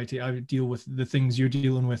got anxiety. I deal with the things you're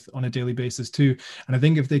dealing with on a daily basis too. And I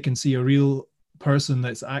think if they can see a real person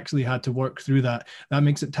that's actually had to work through that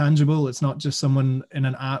makes it tangible. It's not just someone in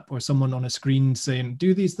an app or someone on a screen saying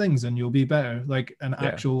do these things and you'll be better. Like an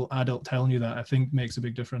actual adult telling you that, I think makes a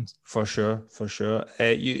big difference. For sure.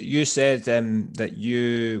 You said that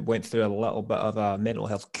you went through a little bit of a mental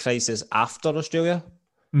health crisis after Australia.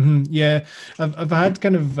 Yeah, I've had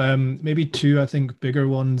kind of maybe two, I think, bigger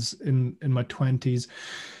ones in my 20s.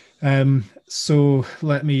 So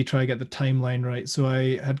let me try to get the timeline right. So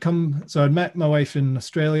I'd met my wife in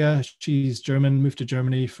Australia. She's German, moved to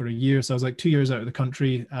Germany for a year. So I was like 2 years out of the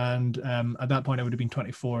country. And at that point I would have been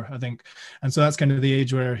 24, I think. And so that's kind of the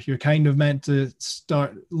age where you're kind of meant to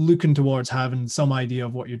start looking towards having some idea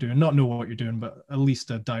of what you're doing, not know what you're doing, but at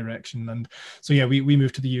least a direction. And so, yeah, we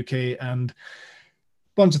moved to the UK, and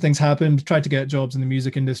bunch of things happened. Tried to get jobs in the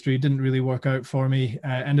music industry, didn't really work out for me.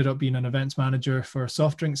 Ended up being an events manager for a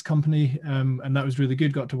soft drinks company, and that was really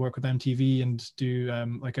good. Got to work with MTV and do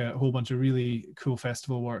like a whole bunch of really cool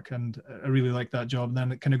festival work, and I really liked that job. And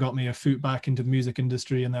then it kind of got me a foot back into the music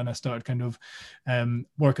industry, and then I started kind of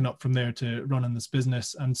working up from there to running this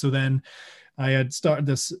business. And so then I had started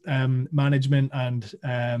this management and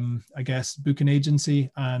I guess booking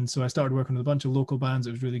agency. And so I started working with a bunch of local bands.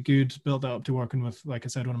 It was really good. Built that up to working with, like I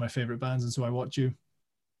said, one of my favorite bands, And So I Watch You.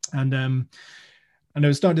 And I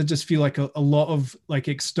was starting to just feel like a lot of like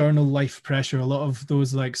external life pressure, a lot of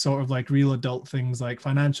those like sort of like real adult things, like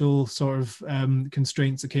financial sort of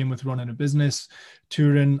constraints that came with running a business,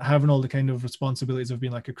 touring, having all the kind of responsibilities of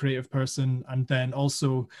being like a creative person. And then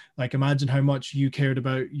also like imagine how much you cared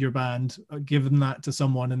about your band, giving that to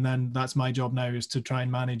someone. And then that's my job now, is to try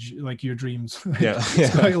and manage like your dreams.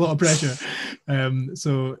 It's quite a lot of pressure.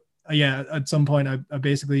 So yeah, at some point I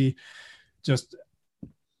basically just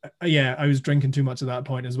yeah, I was drinking too much at that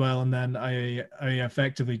point as well, and then I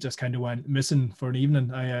effectively just kind of went missing for an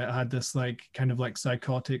evening. I had this like kind of like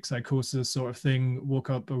psychotic psychosis sort of thing. Woke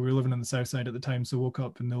up. We were living on the south side at the time, so woke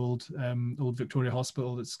up in the old Victoria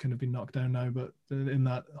Hospital that's kind of been knocked down now, but in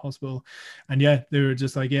that hospital, and yeah, they were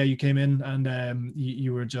just like, yeah, you came in and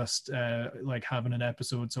you were just like having an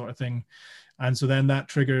episode sort of thing. And so then that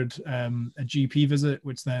triggered a GP visit,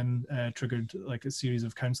 which then triggered like a series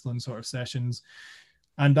of counseling sort of sessions.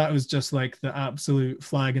 And that was just like the absolute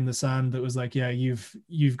flag in the sand that was like, yeah,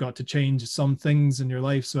 you've got to change some things in your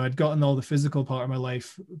life. So I'd gotten all the physical part of my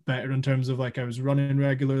life better in terms of like I was running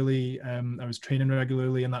regularly, I was training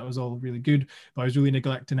regularly, and that was all really good. But I was really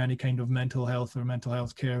neglecting any kind of mental health or mental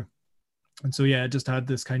health care. And so yeah, I just had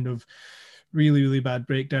this kind of really, really bad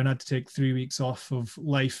breakdown. I had to take 3 weeks off of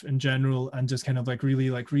life in general and just kind of like really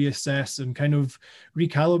like reassess and kind of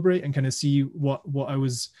recalibrate and kind of see what I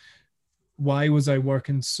was, why was I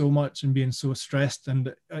working so much and being so stressed.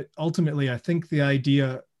 And ultimately I think the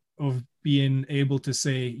idea of being able to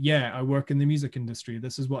say, yeah, I work in the music industry,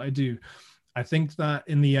 this is what I do, I think that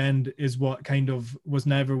in the end is what kind of was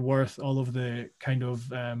never worth all of the kind of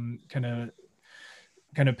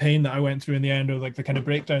pain that I went through in the end, or like the kind of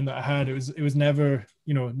breakdown that I had. It was never,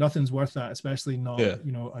 nothing's worth that, especially not, Yeah.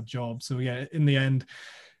 a job. So yeah, in the end,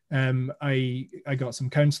 I got some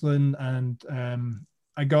counseling, and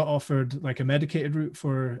I got offered like a medicated route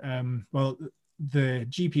for well, the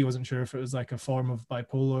GP wasn't sure if it was like a form of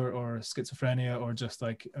bipolar or schizophrenia or just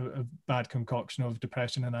like a bad concoction of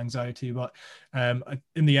depression and anxiety. But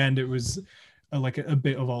in the end, it was like a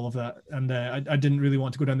bit of all of that. And I didn't really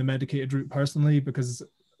want to go down the medicated route personally, because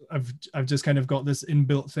I've just kind of got this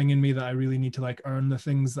inbuilt thing in me that I really need to like earn the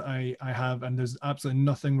things that I have. And there's absolutely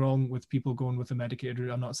nothing wrong with people going with a medicated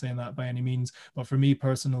route. I'm not saying that by any means, but for me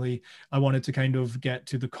personally, I wanted to kind of get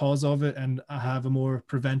to the cause of it and have a more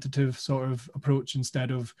preventative sort of approach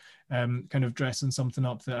instead of kind of dressing something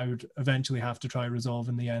up that I would eventually have to try resolve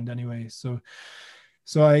in the end anyway.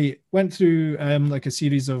 So I went through like a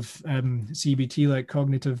series of CBT, like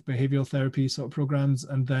cognitive behavioral therapy sort of programs.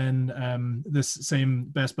 And then this same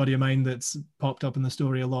best buddy of mine that's popped up in the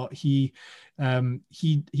story a lot, he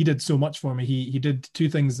did so much for me. He did two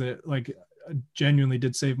things that like genuinely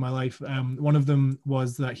did save my life. One of them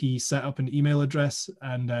was that he set up an email address,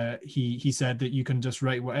 and he said that you can just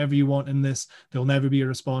write whatever you want in this. There'll never be a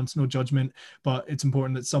response, no judgment, but it's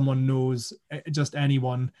important that someone knows, just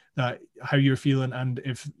anyone, that how you're feeling and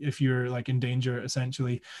if you're like in danger,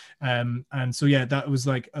 essentially. And so yeah, that was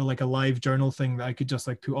like a live journal thing that I could just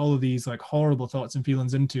like put all of these like horrible thoughts and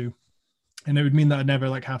feelings into, and it would mean that I'd never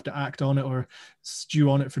like have to act on it or stew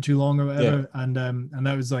on it for too long or whatever. Yeah. And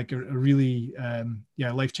that was like a really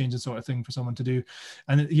life-changing sort of thing for someone to do.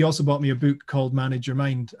 And he also bought me a book called Manage Your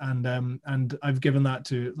Mind, and I've given that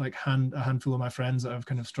to like a handful of my friends that have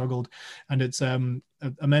kind of struggled. And it's a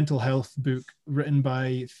mental health book written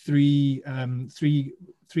by three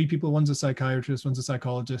people. One's a psychiatrist, one's a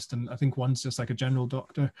psychologist, and I think one's just like a general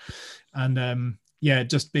doctor. And it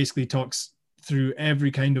just basically talks through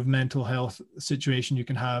every kind of mental health situation you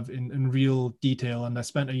can have in real detail. And I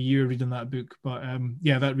spent a year reading that book, but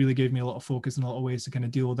that really gave me a lot of focus and a lot of ways to kind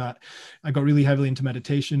of deal with that. I got really heavily into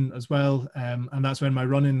meditation as well, and that's when my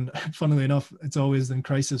running, funnily enough, it's always in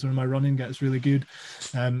crisis when my running gets really good.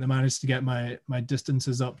 I managed to get my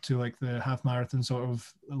distances up to like the half marathon sort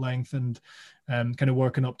of length, and kind of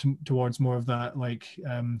working up towards more of that like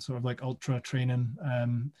sort of like ultra training.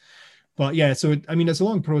 But yeah, so it's a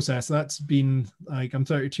long process. That's been like, I'm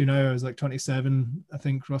 32 now. I was like 27, I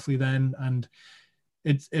think, roughly then, and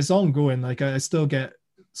it's ongoing. Like I still get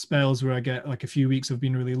spells where I get like a few weeks of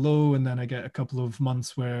being really low, and then I get a couple of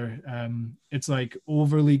months where it's like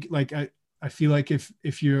overly, like I feel like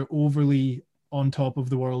if you're overly on top of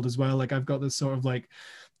the world as well, like I've got this sort of like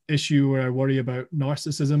issue where I worry about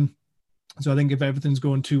narcissism. So I think if everything's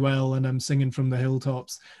going too well and I'm singing from the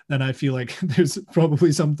hilltops, then I feel like there's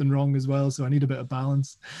probably something wrong as well. So I need a bit of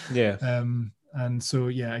balance. Yeah. And so,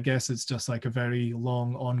 yeah, I guess it's just like a very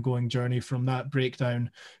long ongoing journey from that breakdown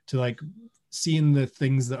to like seeing the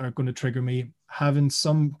things that are going to trigger me, having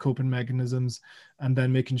some coping mechanisms, and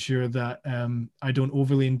then making sure that I don't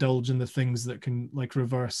overly indulge in the things that can like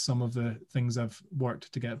reverse some of the things I've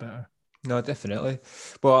worked to get better. No, definitely.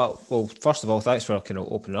 Well, first of all, thanks for kind of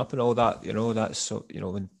opening up and all that. That's so,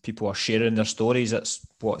 when people are sharing their stories, that's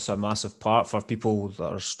what's a massive part for people that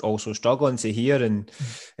are also struggling to hear,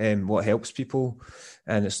 and what helps people.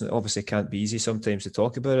 And it's obviously can't be easy sometimes to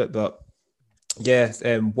talk about it, but yeah.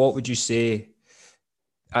 What would you say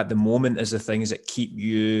at the moment is the things that keep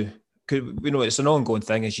you? It's an ongoing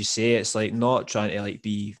thing, as you say. It's like not trying to like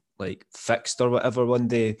be like fixed or whatever one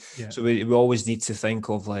day. Yeah. So we always need to think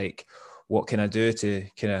of like, what can I do to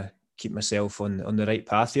kind of keep myself on the right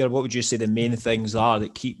path here? What would you say the main things are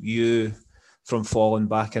that keep you from falling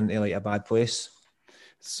back into like a bad place?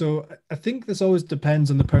 So I think this always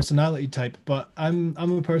depends on the personality type, but I'm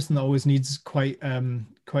a person that always needs quite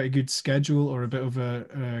a good schedule or a bit of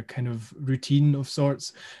a kind of routine of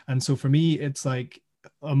sorts. And so for me, it's like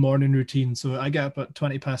a morning routine. So I get up at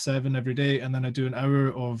 20 past 7 every day, and then I do an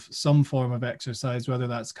hour of some form of exercise, whether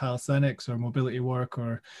that's calisthenics or mobility work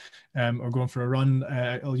or going for a run.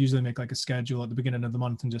 I'll usually make like a schedule at the beginning of the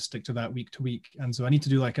month and just stick to that week to week. And so I need to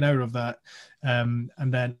do like an hour of that, and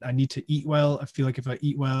then I need to eat well. I feel like if I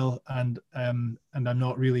eat well and I'm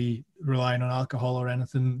not really relying on alcohol or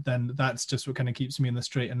anything, then that's just what kind of keeps me in the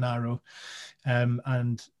straight and narrow.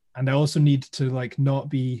 And I also need to like not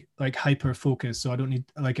be like hyper focused. So I don't need,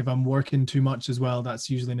 like, if I'm working too much as well, that's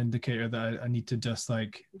usually an indicator that I need to just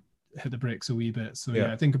like hit the brakes a wee bit. So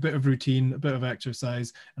yeah, I think a bit of routine, a bit of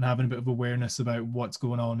exercise, and having a bit of awareness about what's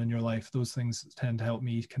going on in your life, those things tend to help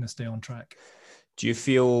me kind of stay on track. Do you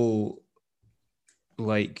feel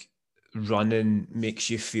like running makes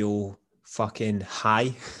you feel fucking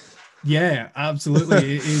high? Yeah,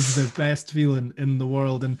 absolutely. It is the best feeling in the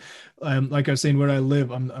world. And like I was saying, where I live,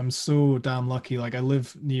 I'm so damn lucky. Like I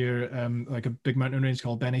live near like a big mountain range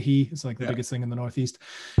called Benahee. It's like the biggest thing in the northeast.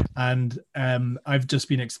 And I've just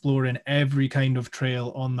been exploring every kind of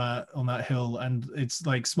trail on that hill. And it's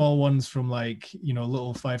like small ones from like, you know,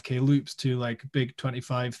 little 5K loops to like big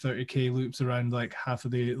 25, 30K loops around like half of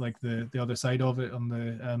the like the other side of it on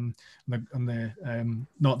the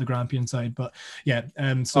not the Grampian side, but yeah.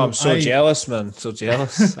 So I'm so jealous, man. So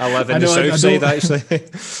jealous. I live in the I south side, actually.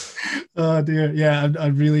 Oh dear, yeah.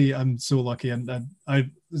 I'm so lucky, and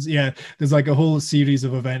yeah. There's like a whole series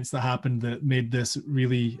of events that happened that made this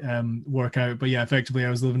really work out. But yeah, effectively, I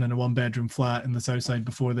was living in a 1-bedroom flat in the south side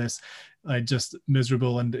before this. I just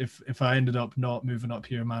miserable, and if I ended up not moving up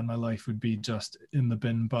here, man, my life would be just in the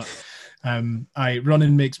bin. But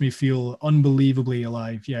running makes me feel unbelievably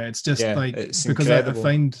alive. Yeah, it's just like it's because incredible.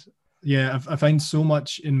 I find so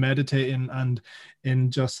much in meditating and in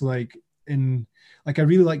just like in like I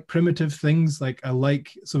really like primitive things. Like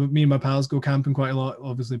so me and my pals go camping quite a lot.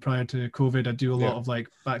 Obviously, prior to COVID, I do a lot of like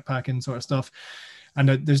backpacking sort of stuff. And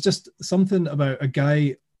there's just something about a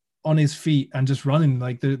guy on his feet and just running.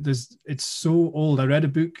 Like it's so old. I read a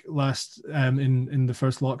book last in the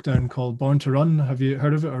first lockdown called Born to Run. Have you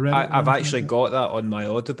heard of it or read it? I've actually got that on my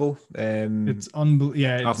Audible. It's unbelievable.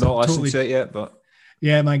 Yeah, I've not listened to it yet, but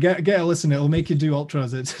yeah, man, get a listen. It'll make you do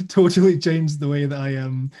ultras. It's totally changed the way that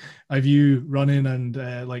I view running and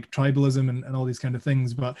like tribalism and all these kind of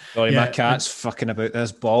things. But sorry, my cat's fucking about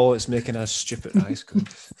this ball. It's making a stupid noise.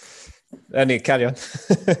 Anyway, carry on.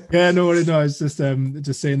 Yeah, no, it's just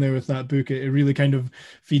saying there with that book, it really kind of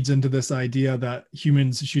feeds into this idea that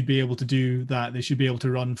humans should be able to do that. They should be able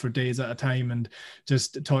to run for days at a time, and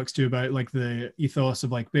just talks to you about like the ethos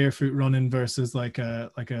of like barefoot running versus like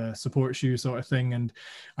a support shoe sort of thing. And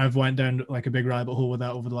I've went down like a big rabbit hole with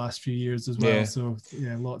that over the last few years as well. So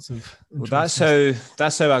yeah, lots of. Well, that's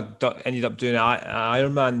how I ended up doing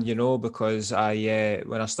Ironman, you know, because I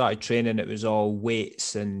when I started training, it was all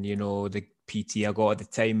weights, and you know the PT I got at the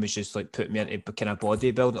time was just like putting me into kind of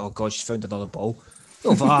bodybuilding. Oh God, she's found another ball.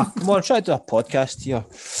 Oh, come on, try to do a podcast here.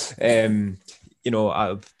 You know,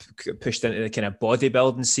 I pushed into the kind of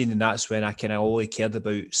bodybuilding scene, and that's when I kind of only cared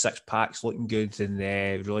about six packs looking good, and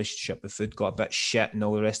the relationship with food got a bit shit and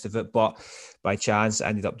all the rest of it. But by chance, I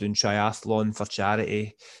ended up doing triathlon for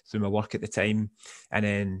charity through my work at the time. And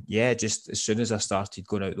then, yeah, just as soon as I started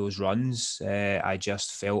going out those runs, I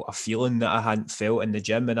just felt a feeling that I hadn't felt in the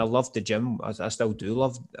gym. And I loved the gym. I still do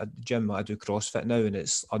love the gym. I do CrossFit now, and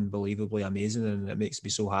it's unbelievably amazing, and it makes me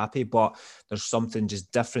so happy. But there's something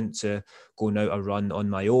just different to going out a run on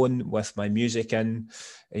my own with my music in.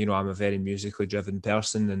 You know, I'm a very musically driven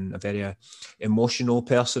person and a very emotional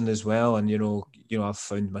person as well. And, you know, I've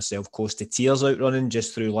found myself close to tears out running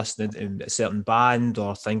just through listening to a certain band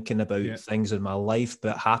or thinking about things in my life,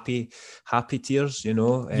 but happy tears, you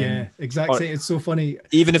know. Yeah, exactly. It's so funny.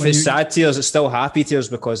 Even if it's sad tears, it's still happy tears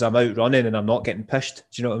because I'm out running and I'm not getting pushed.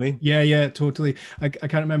 Do you know what I mean? Yeah, totally. I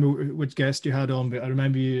can't remember which guest you had on, but I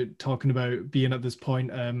remember you talking about being at this point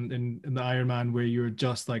in the Ironman where you were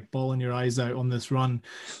just like bawling your eyes out on this run.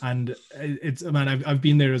 And it's, man, I've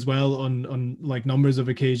been there as well on like numbers of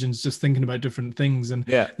occasions, just thinking about different things. And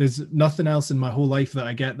there's nothing else in my whole life that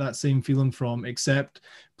I get that same feeling from, except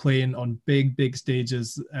playing on big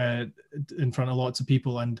stages in front of lots of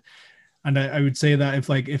people. And I would say that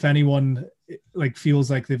if anyone like feels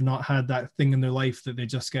like they've not had that thing in their life that they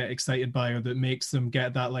just get excited by, or that makes them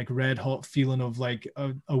get that like red hot feeling of like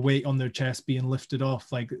a weight on their chest being lifted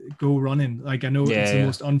off. Like, go running. Like, I know it's the Yeah.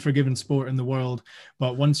 most unforgiving sport in the world,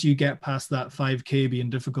 but once you get past that 5K being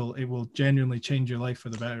difficult, it will genuinely change your life for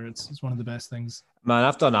the better. It's one of the best things. Man,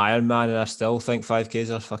 I've done Ironman and I still think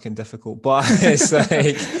 5Ks are fucking difficult. But it's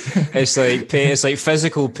like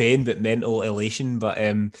physical pain but mental elation. But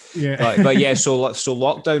yeah, so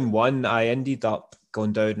lockdown one, I ended up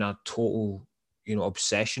going down a total,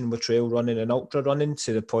 obsession with trail running and ultra running,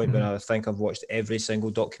 to the point where I think I've watched every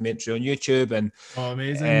single documentary on YouTube, and Oh,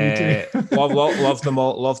 amazing. Me too. love them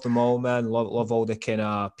all, man. Love all the kind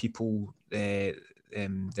of people that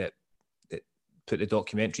put the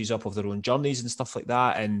documentaries up of their own journeys and stuff like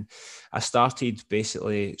that. And I started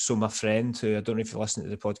basically, so my friend, who, I don't know if you listen to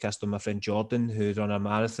the podcast, on my friend Jordan, who ran a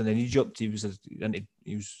marathon in Egypt, he was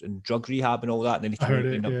in drug rehab and all that, and then he came out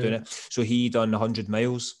and ended up doing it. So he done 100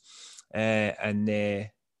 miles and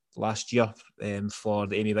last year for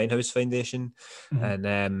the Amy Winehouse Foundation.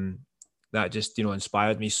 And that just,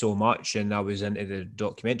 inspired me so much. And I was into the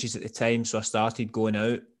documentaries at the time, so I started going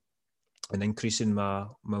out and increasing my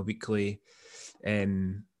weekly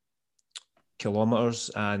kilometers,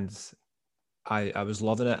 and I was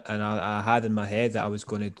loving it. And I had in my head that I was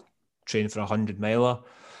going to train for 100-miler,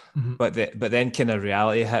 but then kind of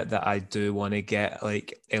reality hit that I do want to get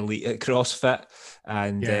like elite at CrossFit,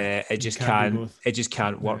 and it just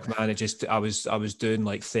can't work, man. I was doing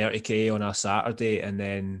like 30K on a Saturday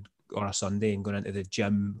or a Sunday, and going into the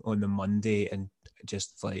gym on the Monday and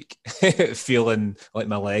just like feeling like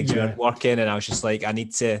my legs weren't working, and I was just like,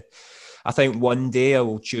 I think one day I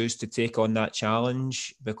will choose to take on that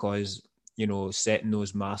challenge, because, setting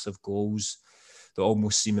those massive goals that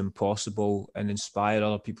almost seem impossible and inspire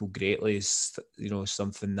other people greatly is,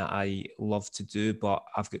 something that I love to do, but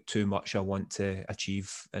I've got too much I want to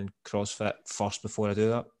achieve in CrossFit first before I do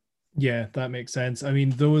that. Yeah, that makes sense. I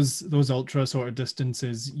mean, those ultra sort of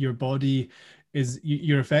distances, your body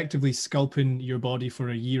you're effectively sculpting your body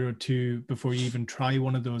for a year or two before you even try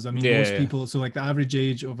one of those. I mean, most people, so like the average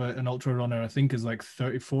age of an ultra runner, I think, is like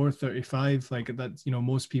 34, 35. Like that's,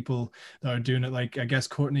 most people that are doing it, like I guess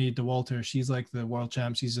Courtney Dauwalter, she's like the world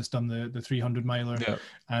champ. She's just done the 300 miler,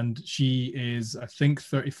 and she is, I think,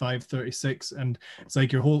 35, 36. And it's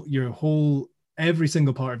like your whole every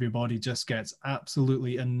single part of your body just gets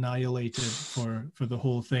absolutely annihilated for the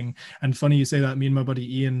whole thing. And funny you say that. Me and my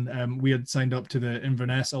buddy Ian, we had signed up to the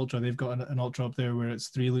Inverness Ultra. They've got an ultra up there where it's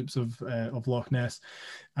 3 loops of Loch Ness,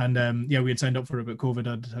 and we had signed up for it, but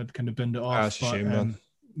COVID had kind of binned it off. That's a shame, man.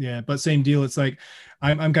 Yeah, but same deal. It's like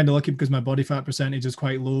I'm kind of lucky because my body fat percentage is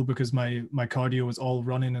quite low, because my cardio is all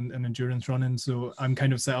running and endurance running. So I'm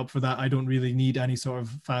kind of set up for that. I don't really need any sort of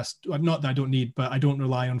fast, not that I don't need, but I don't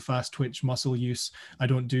rely on fast twitch muscle use. I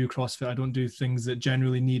don't do CrossFit. I don't do things that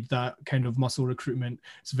generally need that kind of muscle recruitment.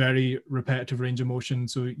 It's very repetitive range of motion.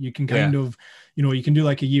 So you can kind of, you can do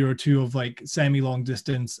like a year or two of like semi-long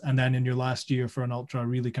distance, and then in your last year for an ultra,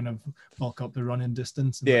 really kind of bulk up the running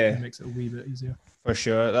distance, and that kind of makes it a wee bit easier. For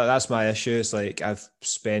sure. That's my issue. It's like I've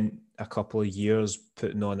spent a couple of years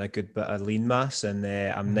putting on a good bit of lean mass, and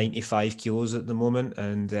I'm 95 kilos at the moment.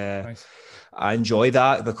 And Nice. I enjoy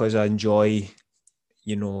that because I enjoy,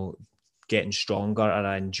 getting stronger, and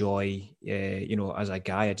I enjoy, as a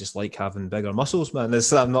guy, I just like having bigger muscles, man.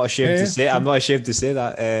 I'm not ashamed to say. I'm not ashamed to say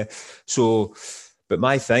that. But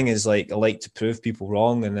my thing is like I like to prove people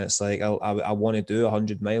wrong, and it's like I want to do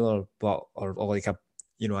 100-miler, but or like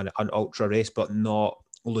an ultra race, but not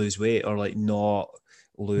lose weight, or like not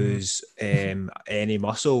lose any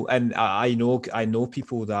muscle. And I know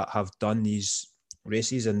people that have done these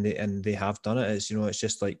races, and they have done it. It's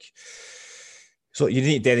just like, so you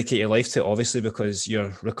need to dedicate your life to it, obviously, because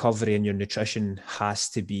your recovery and your nutrition has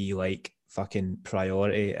to be like fucking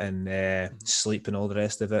priority, and sleep and all the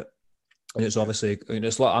rest of it. And it's obviously,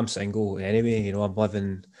 it's like I'm single anyway. I live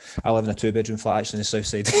in a 2-bedroom flat actually in the south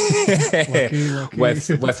side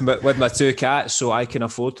lucky. with my 2 cats, so I can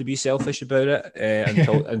afford to be selfish about it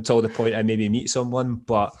until the point I maybe meet someone.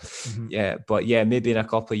 But maybe in a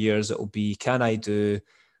couple of years it'll be, can I do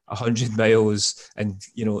 100 miles and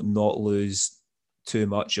not lose too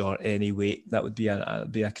much or any weight? That would be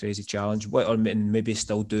a crazy challenge. Or maybe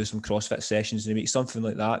still do some CrossFit sessions in a week, something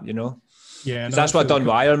like that. Yeah, Because no, that's that's what I really done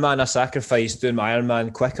with cool. Ironman. I sacrificed doing my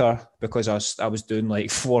Ironman quicker because I was doing like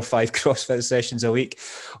 4 or 5 CrossFit sessions a week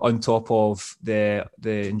on top of the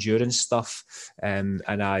endurance stuff. And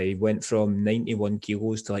I went from 91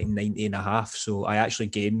 kilos to like 90 and a half. So I actually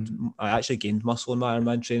gained muscle in my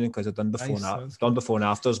Ironman training because I'd Nice, that's done good. before and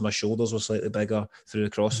afters. My shoulders were slightly bigger through the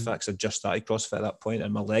CrossFit Mhm. because I just started CrossFit at that point,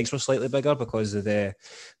 and my legs were slightly bigger because of the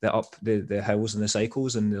hills and the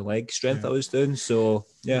cycles and the leg strength Yeah. I was doing. So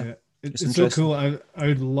yeah, Yeah, it's it's so interesting. cool. I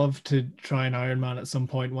would love to try an Ironman at some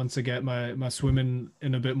point once I get my swimming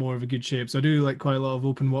in a bit more of a good shape. So I do like quite a lot of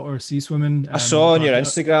open water sea swimming. I saw on your But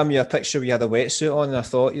Instagram your picture where you had a wetsuit on, and I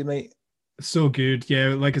thought you might. so good.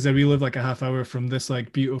 Yeah, like I said, we live like a half hour from this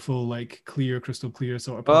like beautiful, like clear, crystal clear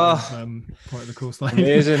sort of Oh, part of the coastline.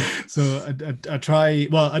 amazing! So I try.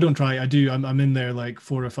 Well, I don't try. I do. I'm in there like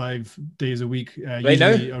 4 or 5 days a week. Right now,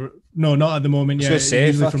 I Usually, or no, not at the moment. was going to Yeah, say,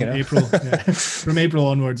 usually fucking from hell. April. Yeah, from April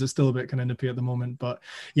onwards, it's still a bit kind of nippy at the moment. But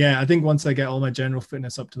yeah, I think once I get all my general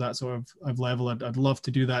fitness up to that sort of level, I'd love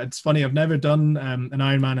to do that. It's funny. I've never done an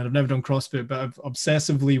Ironman and I've never done CrossFit, but I've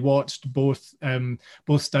obsessively watched both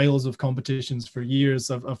styles of competitions for years.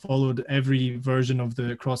 I've followed every version of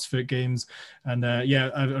the CrossFit Games, and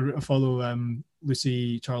yeah, I follow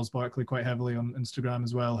Lucy Charles Barkley quite heavily on Instagram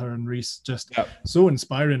as well. Her and Reese, just Yeah, so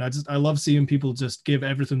inspiring. I love seeing people just give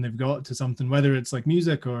everything they've got to something, whether it's like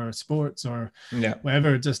music or sports or yeah.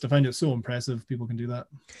 whatever. Just I find it so impressive people can do that.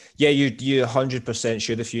 Yeah, you 100%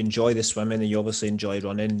 should. If you enjoy the swimming and you obviously enjoy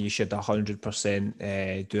running, you should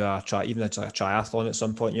 100% do a try, even a triathlon at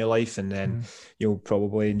some point in your life, and then Mm, you'll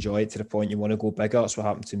probably enjoy it to the point you want to go bigger. That's what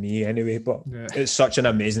happened to me anyway. But yeah. it's such an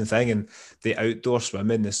amazing thing, and the outdoor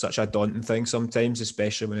swimming is such a daunting thing sometimes,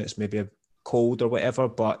 especially when it's maybe cold or whatever.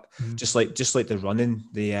 But Mm. just like the running,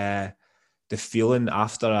 the feeling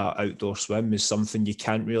after an outdoor swim is something you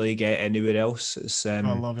can't really get anywhere else. It's I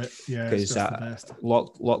love it. Yeah, it's because just the best.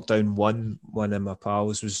 lockdown one of my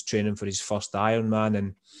pals was training for his first Ironman,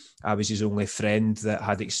 and I was his only friend that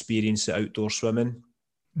had experience at outdoor swimming,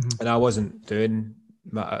 Mhm. and I wasn't doing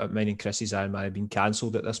mine and Chris's Ironman had been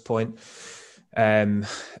cancelled at this point. And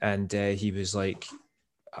he was like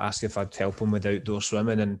asked if I'd help him with outdoor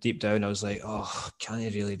swimming, and deep down I was like, oh, can he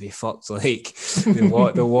really be fucked? Like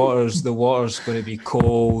the water's going to be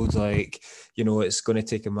cold, like, you know, it's going to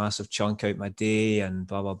take a massive chunk out my day and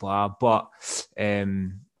blah blah blah. But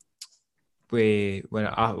when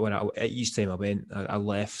I each time I went, I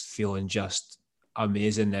left feeling just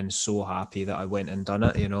amazing and so happy that I went and done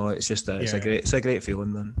it. You know, Yeah. it's a great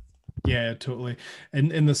feeling, man. Yeah, totally.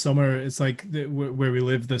 And in the summer, it's like where we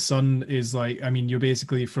live, the sun is like, I mean, you're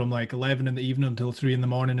basically from like 11 in the evening until 3 in the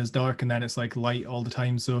morning is dark, and then it's like light all the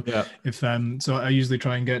time. So Yeah. so I usually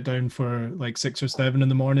try and get down for like 6 or 7 in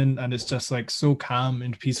the morning, and it's just like so calm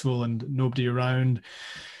and peaceful and nobody around.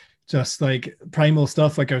 Just like primal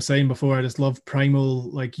stuff, like I was saying before, I just love primal,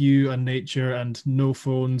 like you and nature, and no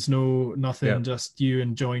phones, no Yeah. nothing, just you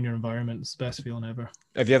enjoying your environment. It's the best feeling ever.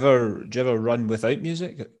 Do you ever run without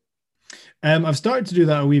music? I've started to do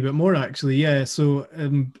that a wee bit more actually. Yeah. So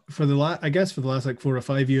for I guess for the last like 4 or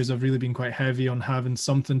 5 years, I've really been quite heavy on having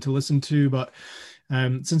something to listen to. But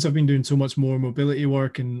since I've been doing so much more mobility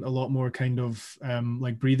work and a lot more kind of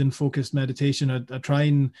like breathing focused meditation, I try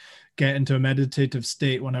and get into a meditative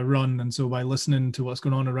state when I run. And so by listening to what's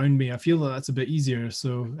going on around me, I feel that that's a bit easier.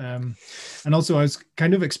 So and also I was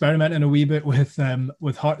kind of experimenting a wee bit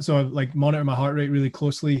with heart. So I like monitor my heart rate really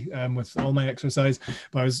closely with all my exercise.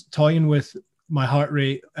 But I was toying with my heart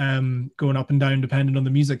rate going up and down depending on the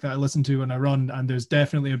music that I listen to when I run. And there's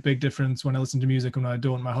definitely a big difference when I listen to music and when I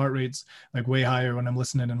don't. My heart rate's like way higher when I'm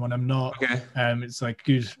listening, and when I'm not, Okay. it's like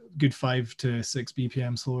good 5 to 6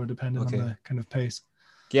 BPM slower depending on Okay. the kind of pace.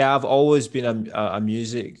 Yeah, I've always been a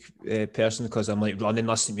music person because I'm like running,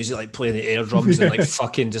 listening to music, like playing the air drums and like Yeah.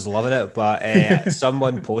 fucking just loving it. But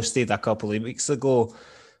someone posted a couple of weeks ago,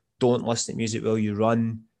 don't listen to music while you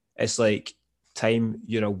run. It's like time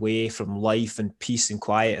you're away from life and peace and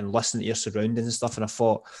quiet and listening to your surroundings and stuff. And I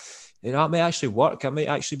thought, you know, it might actually work. It might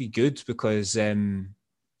actually be good because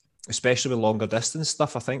especially with longer distance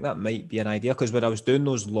stuff, I think that might be an idea. Because when I was doing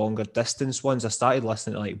those longer distance ones, I started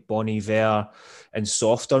listening to like Bon Iver and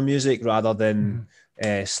softer music rather than Mhm.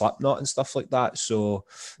 Slipknot and stuff like that. So,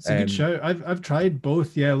 It's a good um, show. I've tried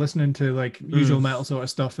both. Yeah, listening to like mm, usual metal sort of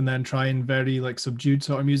stuff, and then trying very like subdued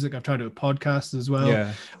sort of music. I've tried it with podcasts as well.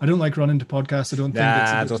 yeah, I don't like running to podcasts. I don't think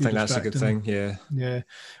it's a nah, I bit don't too think that's a good distracting. thing. Yeah, Yeah.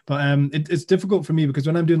 But it's difficult for me because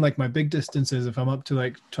when I'm doing like my big distances, if I'm up to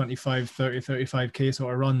like 25, 30, 35K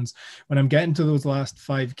sort of runs, when I'm getting to those last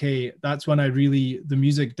 5K, that's when the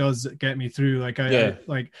music does get me through. Like I yeah,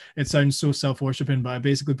 like it sounds so self-worshipping, but I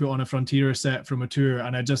basically put on a Frontier set from a tour tour,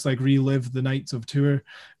 and I just like relive the nights of tour.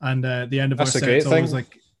 And the end of our That's a set's great always thing.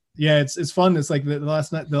 like, yeah, it's fun. It's like the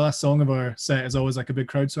last night, the last song of our set is always like a big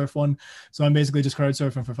crowd surf one. So I'm basically just crowd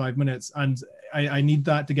surfing for 5 minutes, and I need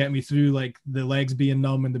that to get me through like the legs being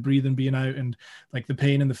numb and the breathing being out and like the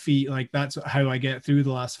pain in the feet. Like that's how I get through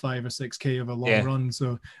the last 5 or 6K of a long Yeah. run.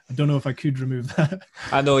 So I don't know if I could remove that.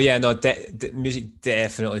 I know, yeah, no, music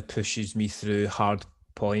definitely pushes me through hard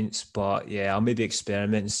points, but yeah, I'll maybe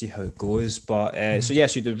experiment and see how it goes. But so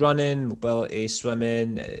yes, you do running, mobility,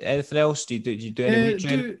 swimming, anything else? Do you do any weight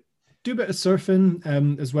training? Do a bit of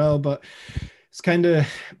surfing as well, but it's kind of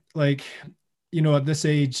like, at this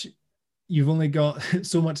age, you've only got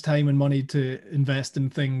so much time and money to invest in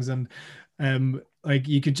things, and like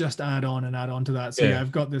you could just add on and add on to that. So yeah, Yeah,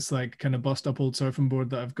 I've got this like kind of bust up old surfing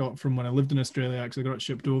board that I've got from when I lived in Australia. Actually got it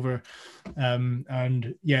shipped over,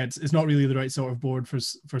 and yeah, it's not really the right sort of board for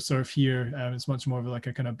surf here. It's much more of like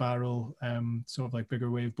a kind of barrel, sort of like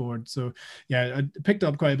bigger wave board. So yeah, I picked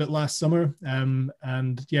up quite a bit last summer,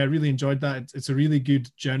 and yeah, I really enjoyed that. It's a really good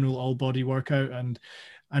general all body workout, and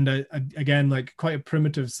again, like quite a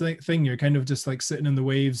primitive thing. You're kind of just like sitting in the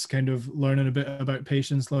waves, kind of learning a bit about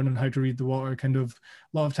patience, learning how to read the water, kind of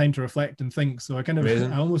a lot of time to reflect and think. So I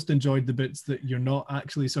amazing. almost enjoyed the bits that you're not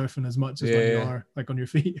actually surfing as much as when you Yeah, are like on your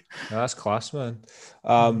feet. that's class, man.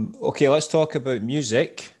 Okay, let's talk about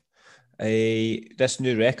music. This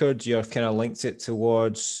new record, you're kind of linked it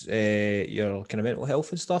towards your kind of mental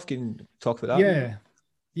health and stuff. Can you talk about that a wee bit?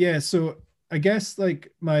 Yeah, yeah. So I guess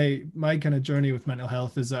like my kind of journey with mental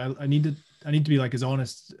health is I need to be like as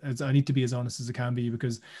honest as I need to be as honest as I can be,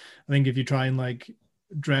 because I think if you try and like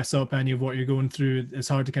dress up any of what you're going through, it's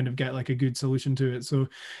hard to kind of get like a good solution to it. So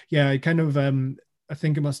yeah, I kind of I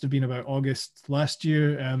think it must have been about August last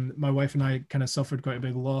year. My wife and I kind of suffered quite a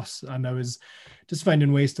big loss, and I was just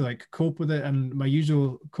finding ways to like cope with it. And my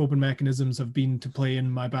usual coping mechanisms have been to play in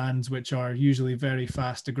my bands, which are usually very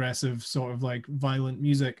fast, aggressive, sort of like violent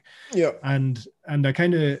music. Yeah. And I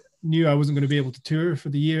kind of knew I wasn't going to be able to tour for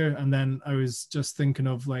the year. And then I was just thinking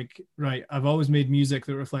of like, right, I've always made music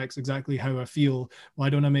that reflects exactly how I feel. Why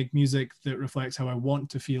don't I make music that reflects how I want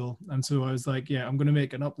to feel? And so I was like, yeah, I'm going to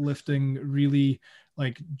make an uplifting, really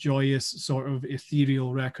like joyous, sort of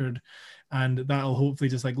ethereal record, and that'll hopefully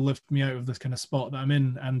just like lift me out of this kind of spot that I'm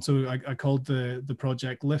in. And so I called the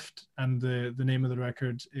project Lift, and the name of the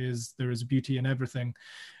record is There Is Beauty in Everything.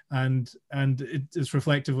 And it's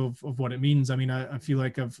reflective of what it means. I mean, I feel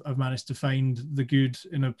like I've managed to find the good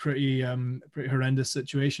in a pretty horrendous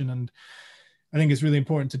situation, and I think it's really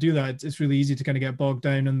important to do that. It's really easy to kind of get bogged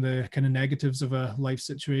down in the kind of negatives of a life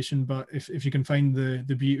situation, but if you can find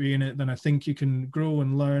the beauty in it, then I think you can grow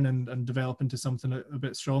and learn and develop into something a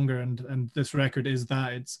bit stronger. And this record is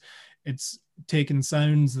that. It's taking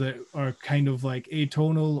sounds that are kind of like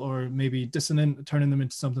atonal or maybe dissonant, turning them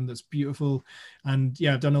into something that's beautiful. And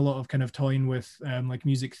yeah, I've done a lot of kind of toying with like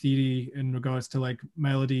music theory in regards to like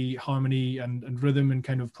melody, harmony, and rhythm, and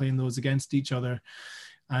kind of playing those against each other.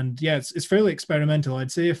 And yeah, it's fairly experimental. I'd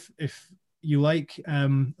say if you like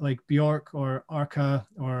Bjork or Arca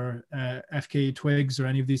or FK Twigs or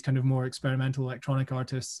any of these kind of more experimental electronic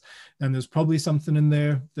artists, then there's probably something in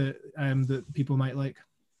there that people might like.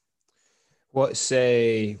 What's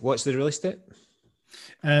the release date?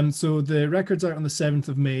 So the record's out on the 7th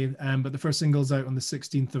of May, but the first single's out on the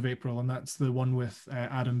 16th of April, and that's the one with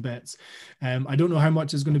Adam Betts. I don't know how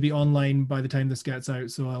much is going to be online by the time this gets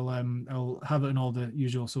out, so I'll have it in all the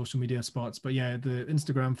usual social media spots. But yeah, the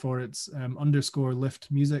Instagram for it's underscore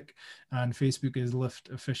Lift Music, and Facebook is Lift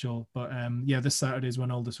Official. But yeah, this Saturday is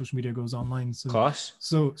when all the social media goes online. So Class.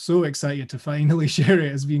 so excited to finally share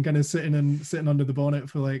it. It's been kind of sitting under the bonnet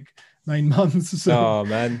for like 9 months. So Oh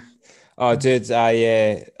man. Oh dude,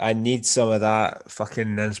 I need some of that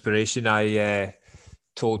fucking inspiration. I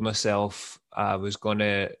told myself I was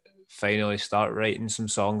gonna finally start writing some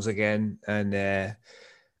songs again, and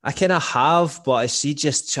I kind of have, but I see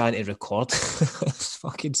just trying to record. It's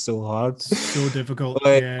fucking so hard. so difficult.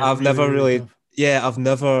 Like, Yeah, I've really, never really really, tough. yeah,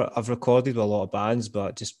 I've recorded with a lot of bands,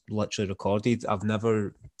 but just literally recorded. I've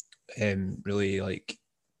never really like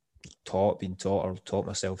been taught or taught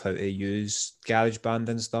myself how to use GarageBand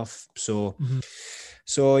and stuff. So Mhm.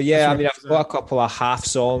 so That's yeah, I right. mean I've got a couple of half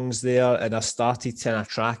songs there, and I started kind of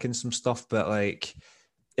tracking some stuff, but like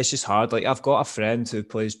it's just hard. Like I've got a friend who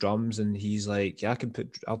plays drums, and he's like, yeah,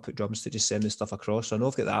 I'll put drums to just send the stuff across. So I know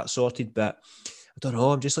I've got that sorted, but I don't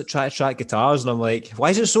know, I'm just like trying to track guitars, and I'm like, why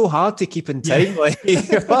is it so hard to keep in Yeah. time? Like,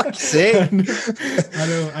 for fuck's sake. I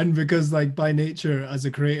know, and because like by nature as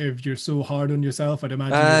a creative, you're so hard on yourself. I'd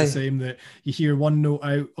imagine you're the Aye, same, that you hear one note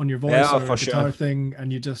out on your voice yeah, or a for sure. guitar thing,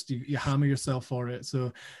 and you hammer yourself for it.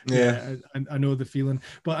 So Yeah, yeah, I know the feeling.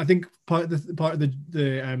 But I think part of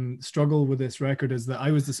the struggle with this record is that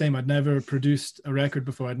I was the same. I'd never produced a record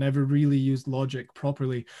before. I'd never really used Logic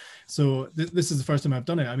properly. So this is the first time I've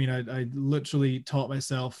done it. I mean, I literally taught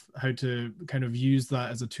myself how to kind of use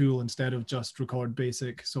that as a tool instead of just record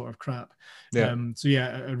basic sort of crap. yeah. So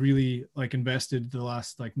yeah, I really like invested the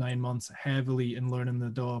last like 9 months heavily in learning the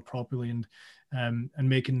DAW properly, and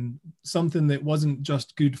making something that wasn't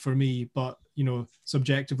just good for me, but you know,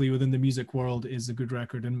 subjectively within the music world is a good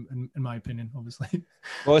record in my opinion, obviously.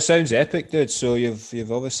 Well, it sounds epic, dude. So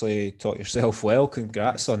you've obviously taught yourself well.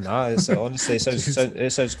 Congrats Thanks. on that. It's honestly, Cheers.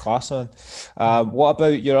 it sounds class, on. What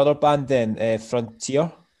about your other band then,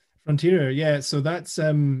 Frontier? Frontier, yeah. So that's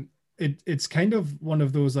it's kind of one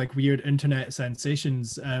of those like weird internet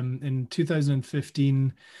sensations. In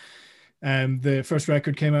 2015, the first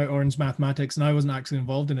record came out, Orange Mathematics, and I wasn't actually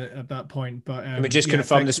involved in it at that point. But Can we just yeah,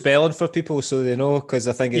 confirm the spelling for people so they know? Because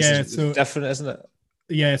I think yeah. it's So different, isn't it?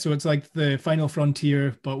 yeah, so it's like the final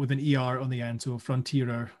frontier, but with an ER on the end, so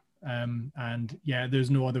Frontierer. And yeah,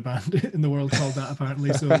 there's no other band in the world called that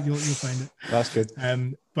apparently, so you'll find it. That's good.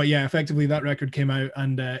 But yeah, effectively that record came out,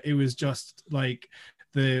 and it was just like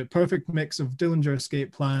the perfect mix of Dillinger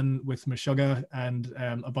Escape Plan with Meshuggah and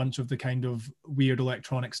a bunch of the kind of weird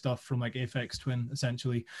electronic stuff from like Aphex Twin,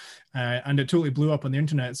 essentially. And it totally blew up on the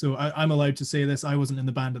internet. So I'm allowed to say this. I wasn't in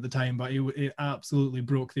the band at the time, but it absolutely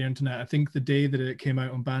broke the internet. I think the day that it came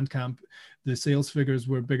out on Bandcamp, the sales figures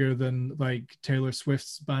were bigger than like Taylor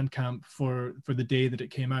Swift's Bandcamp for the day that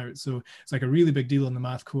it came out. So it's like a really big deal in the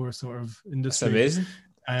mathcore sort of That's industry. amazing.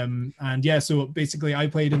 And yeah, so basically I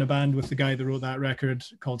played in a band with the guy that wrote that record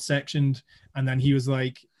called Sectioned, and then he was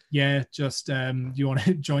like, yeah, just do you want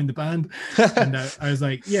to join the band? And I was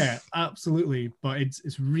like, yeah, absolutely. But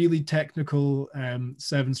it's really technical,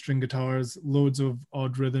 7-string guitars, loads of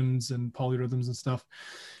odd rhythms and polyrhythms and stuff.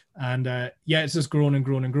 And yeah, it's just grown and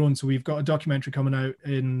grown and grown. So we've got a documentary coming out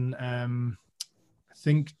in I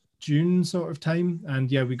think June sort of time.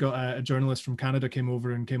 And yeah, we got a journalist from Canada came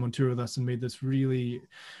over and came on tour with us and made this really,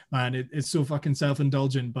 man, it's so fucking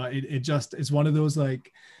self-indulgent, but it just, it's one of those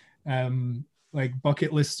like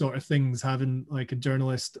bucket list sort of things, having like a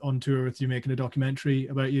journalist on tour with you making a documentary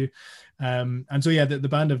about you. And so yeah, the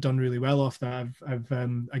band have done really well off that. I've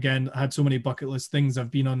again had so many bucket list things.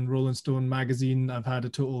 I've been on Rolling Stone magazine. I've had a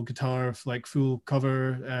total guitar like full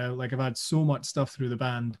cover. Like I've had so much stuff through the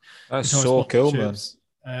band, That's guitar so cool, man. sponsorships.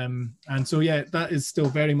 And so yeah, that is still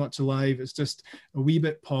very much alive. It's just a wee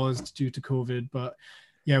bit paused due to COVID, but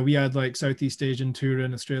yeah, we had like Southeast Asian tour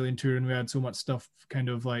and Australian tour, and we had so much stuff kind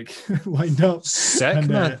of like lined up. Sick, And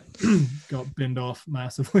man. got binned off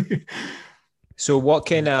massively. So what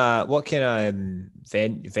kind of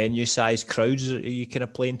venue size crowds are you kind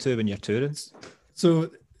of playing to when you're touring?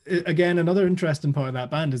 So again, another interesting part of that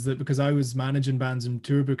band is that because I was managing bands and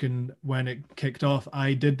tour booking when it kicked off,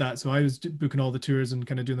 I did that. So I was booking all the tours and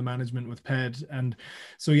kind of doing the management with Ped. And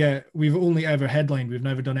so yeah, we've only ever headlined. We've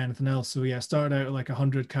never done anything else. So yeah, started out at like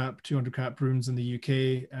 100 cap, 200 cap rooms in the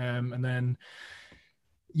UK, and then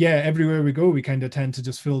yeah, everywhere we go, we kind of tend to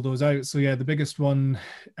just fill those out. So yeah, the biggest one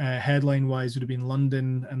headline wise would have been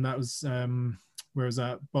London, and that was where was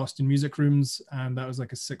that? Boston Music Rooms, and that was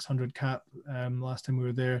like a 600 cap last time we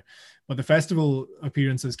were there. But the festival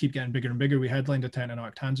appearances keep getting bigger and bigger. We headlined a tent in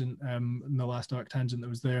Arctangent in the last Arctangent that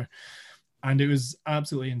was there. And it was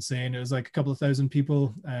absolutely insane. It was like a couple of thousand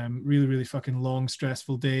people, really, really fucking long,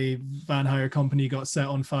 stressful day. Van hire company got set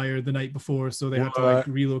on fire the night before, so they had to like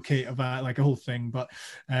relocate a van, like a whole thing. But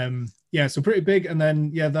yeah, so pretty big. And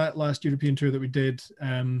then yeah, that last European tour that we did,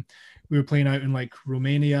 we were playing out in like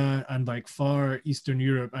Romania and like far Eastern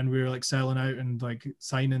Europe, and we were like selling out and like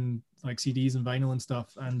signing like CDs and vinyl and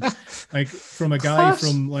stuff. And like from a guy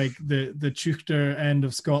from like the Teuchter end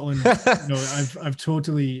of Scotland, you know, I've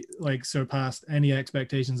totally like surpassed any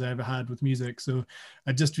expectations I ever had with music. So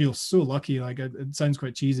I just feel so lucky. Like it sounds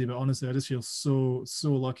quite cheesy, but honestly, I just feel so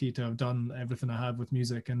lucky to have done everything I have with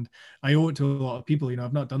music. And I owe it to a lot of people. You know,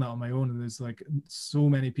 I've not done that on my own. And there's like so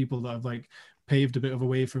many people that have like paved a bit of a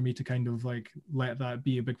way for me to kind of like let that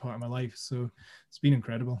be a big part of my life. So it's been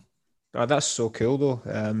incredible. Oh, that's so cool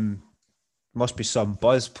though. Must be some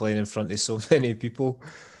buzz playing in front of so many people.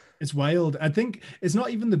 It's wild. I think it's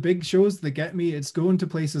not even the big shows that get me. It's going to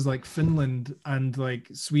places like Finland and like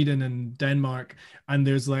Sweden and Denmark, and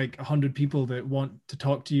there's like 100 people that want to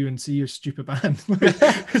talk to you and see your stupid band. Like,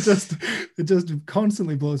 it just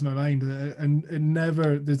constantly blows my mind. And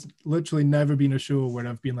there's literally never been a show where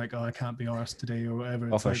I've been like, oh, I can't be arsed today or whatever.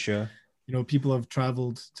 Oh, It's for like, sure. people have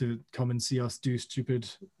traveled to come and see us do stupid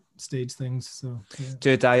stage things. So yeah.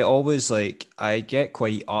 Dude, I always I get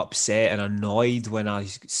quite upset and annoyed when I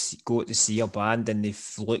go to see a band and they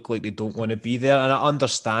look like they don't want to be there. And I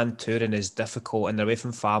understand touring is difficult and they're away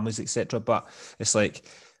from families, etc. But it's like,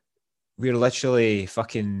 we're literally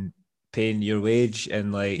fucking paying your wage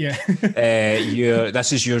and Yeah. your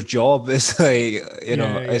this is your job. It's like,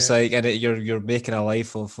 Yeah, it's yeah. like, and you're making a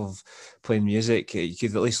life of playing music. You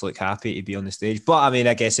could at least look happy to be on the stage. But I mean,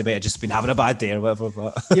 I guess he might have just been having a bad day or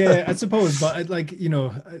whatever. Yeah, I But suppose, but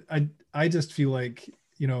I just feel like,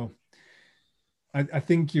 I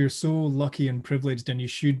think you're so lucky and privileged, and you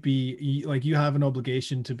should be like, you have an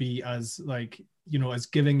obligation to be as like, as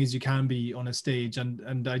giving as you can be on a stage.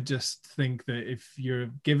 And I just think that if you're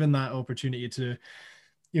given that opportunity to,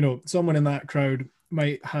 someone in that crowd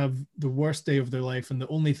might have the worst day of their life, and the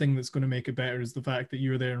only thing that's going to make it better is the fact that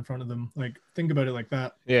you're there in front of them. Like, think about it like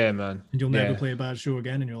that, yeah, man. and you'll never Yeah. play a bad show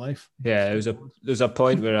again in your life. Yeah, So, there was a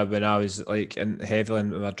point where when I was like heavily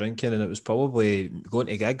into my drinking, and it was probably going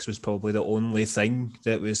to gigs was probably the only thing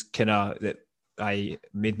that was kind of that I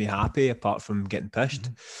made me happy apart from getting pished.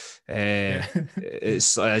 yeah.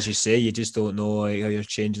 It's as you say, you just don't know how you're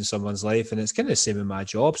changing someone's life, and it's kind of the same in my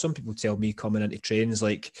job. Some people tell me coming into trains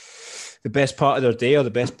like the best part of their day or the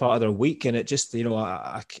best part of their week, and it just it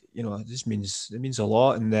just means a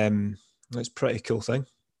lot, and it's a pretty cool thing.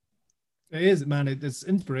 It is, man. It's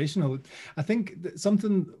inspirational. I think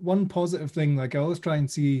one positive thing, like I always try and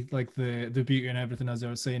see like the beauty and everything, as I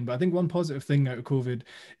was saying. But I think one positive thing out of COVID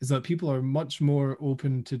is that people are much more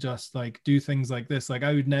open to just like do things like this. Like,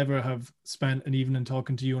 I would never have spent an evening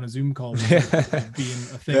talking to you on a Zoom call without it being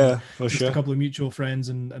a thing. Yeah, for Just a sure. couple of mutual friends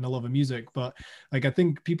and a love of music. But like, I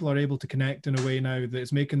think people are able to connect in a way now that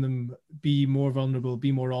it's making them be more vulnerable,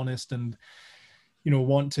 be more honest, and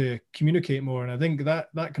want to communicate more. And I think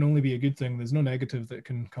that can only be a good thing. There's no negative that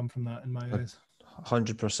can come from that in my eyes.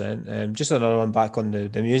 100%. Just another one back on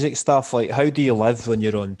the music stuff. Like, how do you live when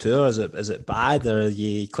you're on tour? Is it bad, or are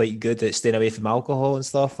you quite good at staying away from alcohol and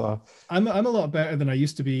stuff? Or I'm a lot better than I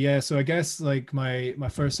used to be. Yeah. So I guess like my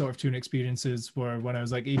first sort of touring experiences were when I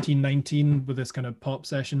was like 18, 19 with this kind of pop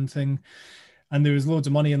session thing. And there was loads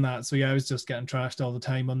of money in that. So yeah, I was just getting trashed all the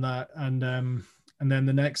time on that. And then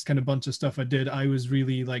the next kind of bunch of stuff I did, I was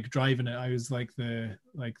really like driving it. I was like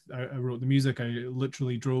I wrote the music. I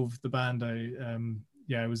literally drove the band.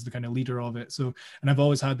 I was the kind of leader of it. So, and I've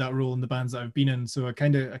always had that role in the bands that I've been in. So I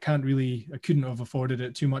couldn't have afforded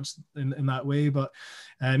it too much in that way. But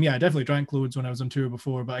I definitely drank loads when I was on tour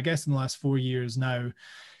before. But I guess in the last 4 years now,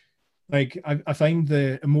 like I find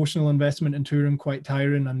the emotional investment in touring quite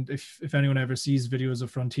tiring. And if anyone ever sees videos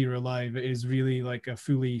of Frontier live, it is really like a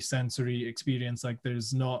fully sensory experience. Like,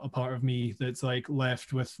 there's not a part of me that's like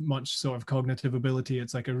left with much sort of cognitive ability.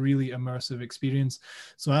 It's like a really immersive experience.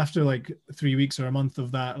 So after like 3 weeks or a month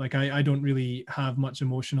of that, like I don't really have much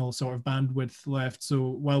emotional sort of bandwidth left. So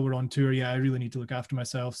while we're on tour, I really need to look after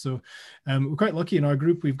myself. So we're quite lucky in our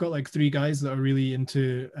group. We've got like 3 guys that are really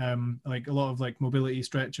into like a lot of like mobility,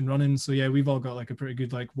 stretch and running. So yeah, we've all got like a pretty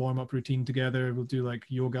good like warm-up routine together. We'll do like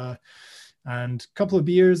yoga and a couple of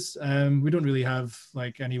beers. We don't really have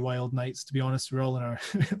like any wild nights, to be honest. We're all in our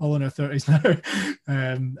all in our 30s now.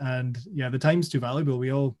 And yeah, the time's too valuable.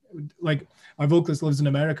 We all, like, our vocalist lives in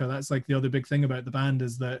America. That's like the other big thing about the band,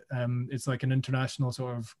 is that it's like an international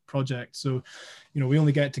sort of project. So we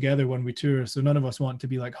only get together when we tour, so none of us want to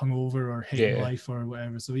be like hungover or hating yeah, life or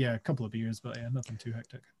whatever. So yeah, a couple of beers, but yeah, nothing too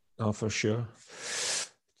hectic. oh, for sure.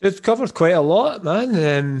 It's covered quite a lot,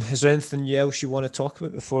 man. Is there anything else you want to talk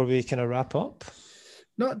about before we kind of wrap up?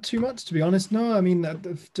 Not too much, to be honest. No, I mean,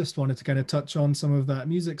 I've just wanted to kind of touch on some of that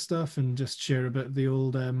music stuff and just share a bit of the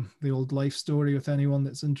old life story with anyone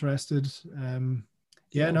that's interested.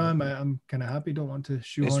 Yeah, Yeah, no, man. I'm kind of happy. Don't want to It's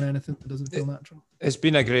shoehorn anything that doesn't feel it, natural. it's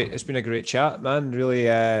been a great chat, man.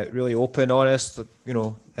 Really open, honest.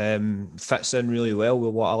 Fits in really well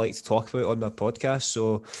with what I like to talk about on my podcast.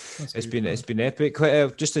 So That's it's good, been it's man. been epic.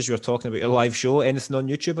 Just as you were talking about your live show, anything on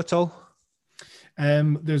YouTube at all?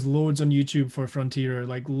 There's loads on YouTube for Frontier,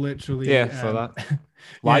 like Yeah, literally. for that Yeah,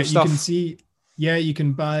 live you can stuff. see. Yeah, you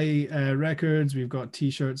can buy records. We've got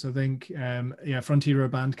T-shirts, I think. Yeah, Frontier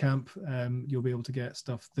Bandcamp. You'll be able to get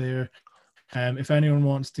stuff there. If anyone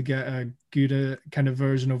wants to get a good kind of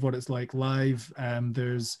version of what it's like live,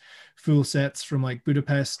 there's full sets from like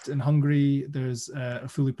Budapest in Hungary. There's a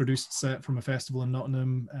fully produced set from a festival in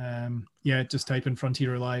Nottingham. Yeah, just type in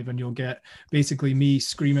Frontier Live and you'll get basically me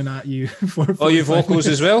screaming at you for Oh, you vocals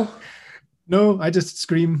as well? No, I just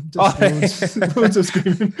scream. Just loads of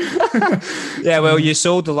screaming. Yeah, well, you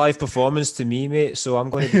sold the live performance to me, mate. So I'm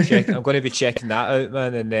going to be checking. I'm going to be checking that out,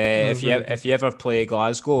 man. And if you ever play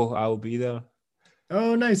Glasgow, I'll be there.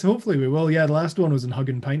 Oh, nice. Hopefully we will. Yeah, the last one was in Hug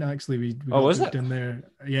and Pint. Actually, we got Was booked it? in there.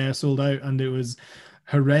 Yeah, sold out, and it was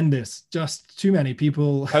horrendous. Just too many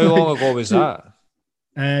people. How long ago was that?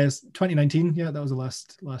 2019. Yeah, that was the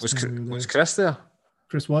last Was time we were there. was Chris there?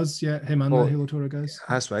 Chris was, yeah, him and the Halo Tour guys.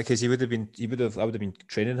 That's right, because I would have been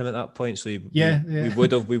training him at that point. So yeah.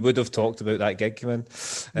 we would have talked about that gig coming.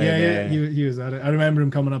 He was at it. I remember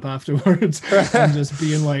him coming up afterwards and just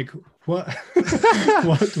being like, "What?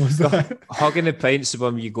 What was that?" Hugging the pints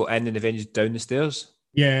when you go in and the venue's down the stairs.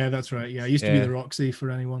 Yeah, that's right. Yeah, it used to be the Roxy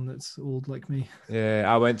for anyone that's old like me. Yeah,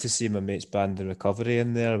 I went to see my mate's band, The Recovery,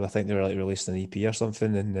 in there. I think they were like releasing an EP or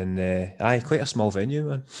something, and then quite a small venue,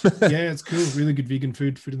 man. Yeah, it's cool. Really good vegan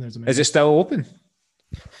food. Food in there's amazing. Is it still open?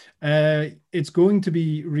 It's going to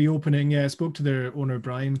be reopening. Yeah, I spoke to their owner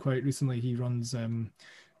Brian quite recently. He runs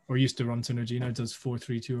or used to run Synergy, now does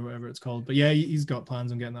 432 or whatever it's called. But yeah, he's got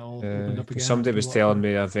plans on getting that all opened up again. Somebody was telling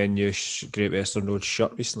me a venue, Great Western Road,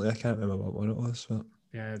 shut recently. I can't remember what one it was. But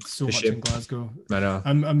yeah, it's so much in Glasgow. I know.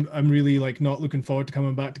 I'm really like not looking forward to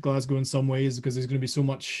coming back to Glasgow in some ways because there's going to be so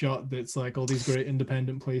much shut that's like all these great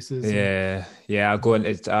independent places. Yeah. I go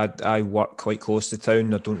into I work quite close to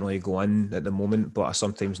town. I don't really go in at the moment, but I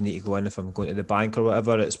sometimes need to go in if I'm going to the bank or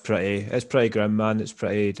whatever. It's pretty grim, man. It's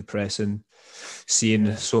pretty depressing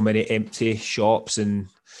seeing so many empty shops and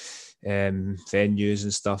venues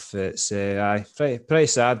and stuff. It's pretty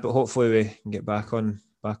sad, but hopefully we can get back on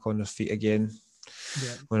our feet again.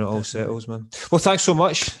 Yeah, when it all settles, man. Well, thanks so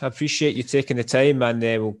much. I appreciate you taking the time, and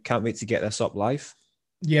we can't wait to get this up live.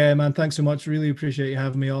 Yeah, man. Thanks so much. Really appreciate you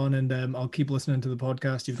having me on, and I'll keep listening to the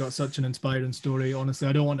podcast. You've got such an inspiring story. Honestly,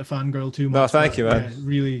 I don't want to fangirl too much. No, thank you, man. Yeah,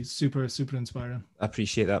 really super, super inspiring. I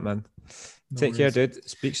appreciate that, man. Take care, dude.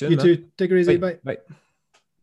 Speak soon. You too. Take it easy. Bye. Bye.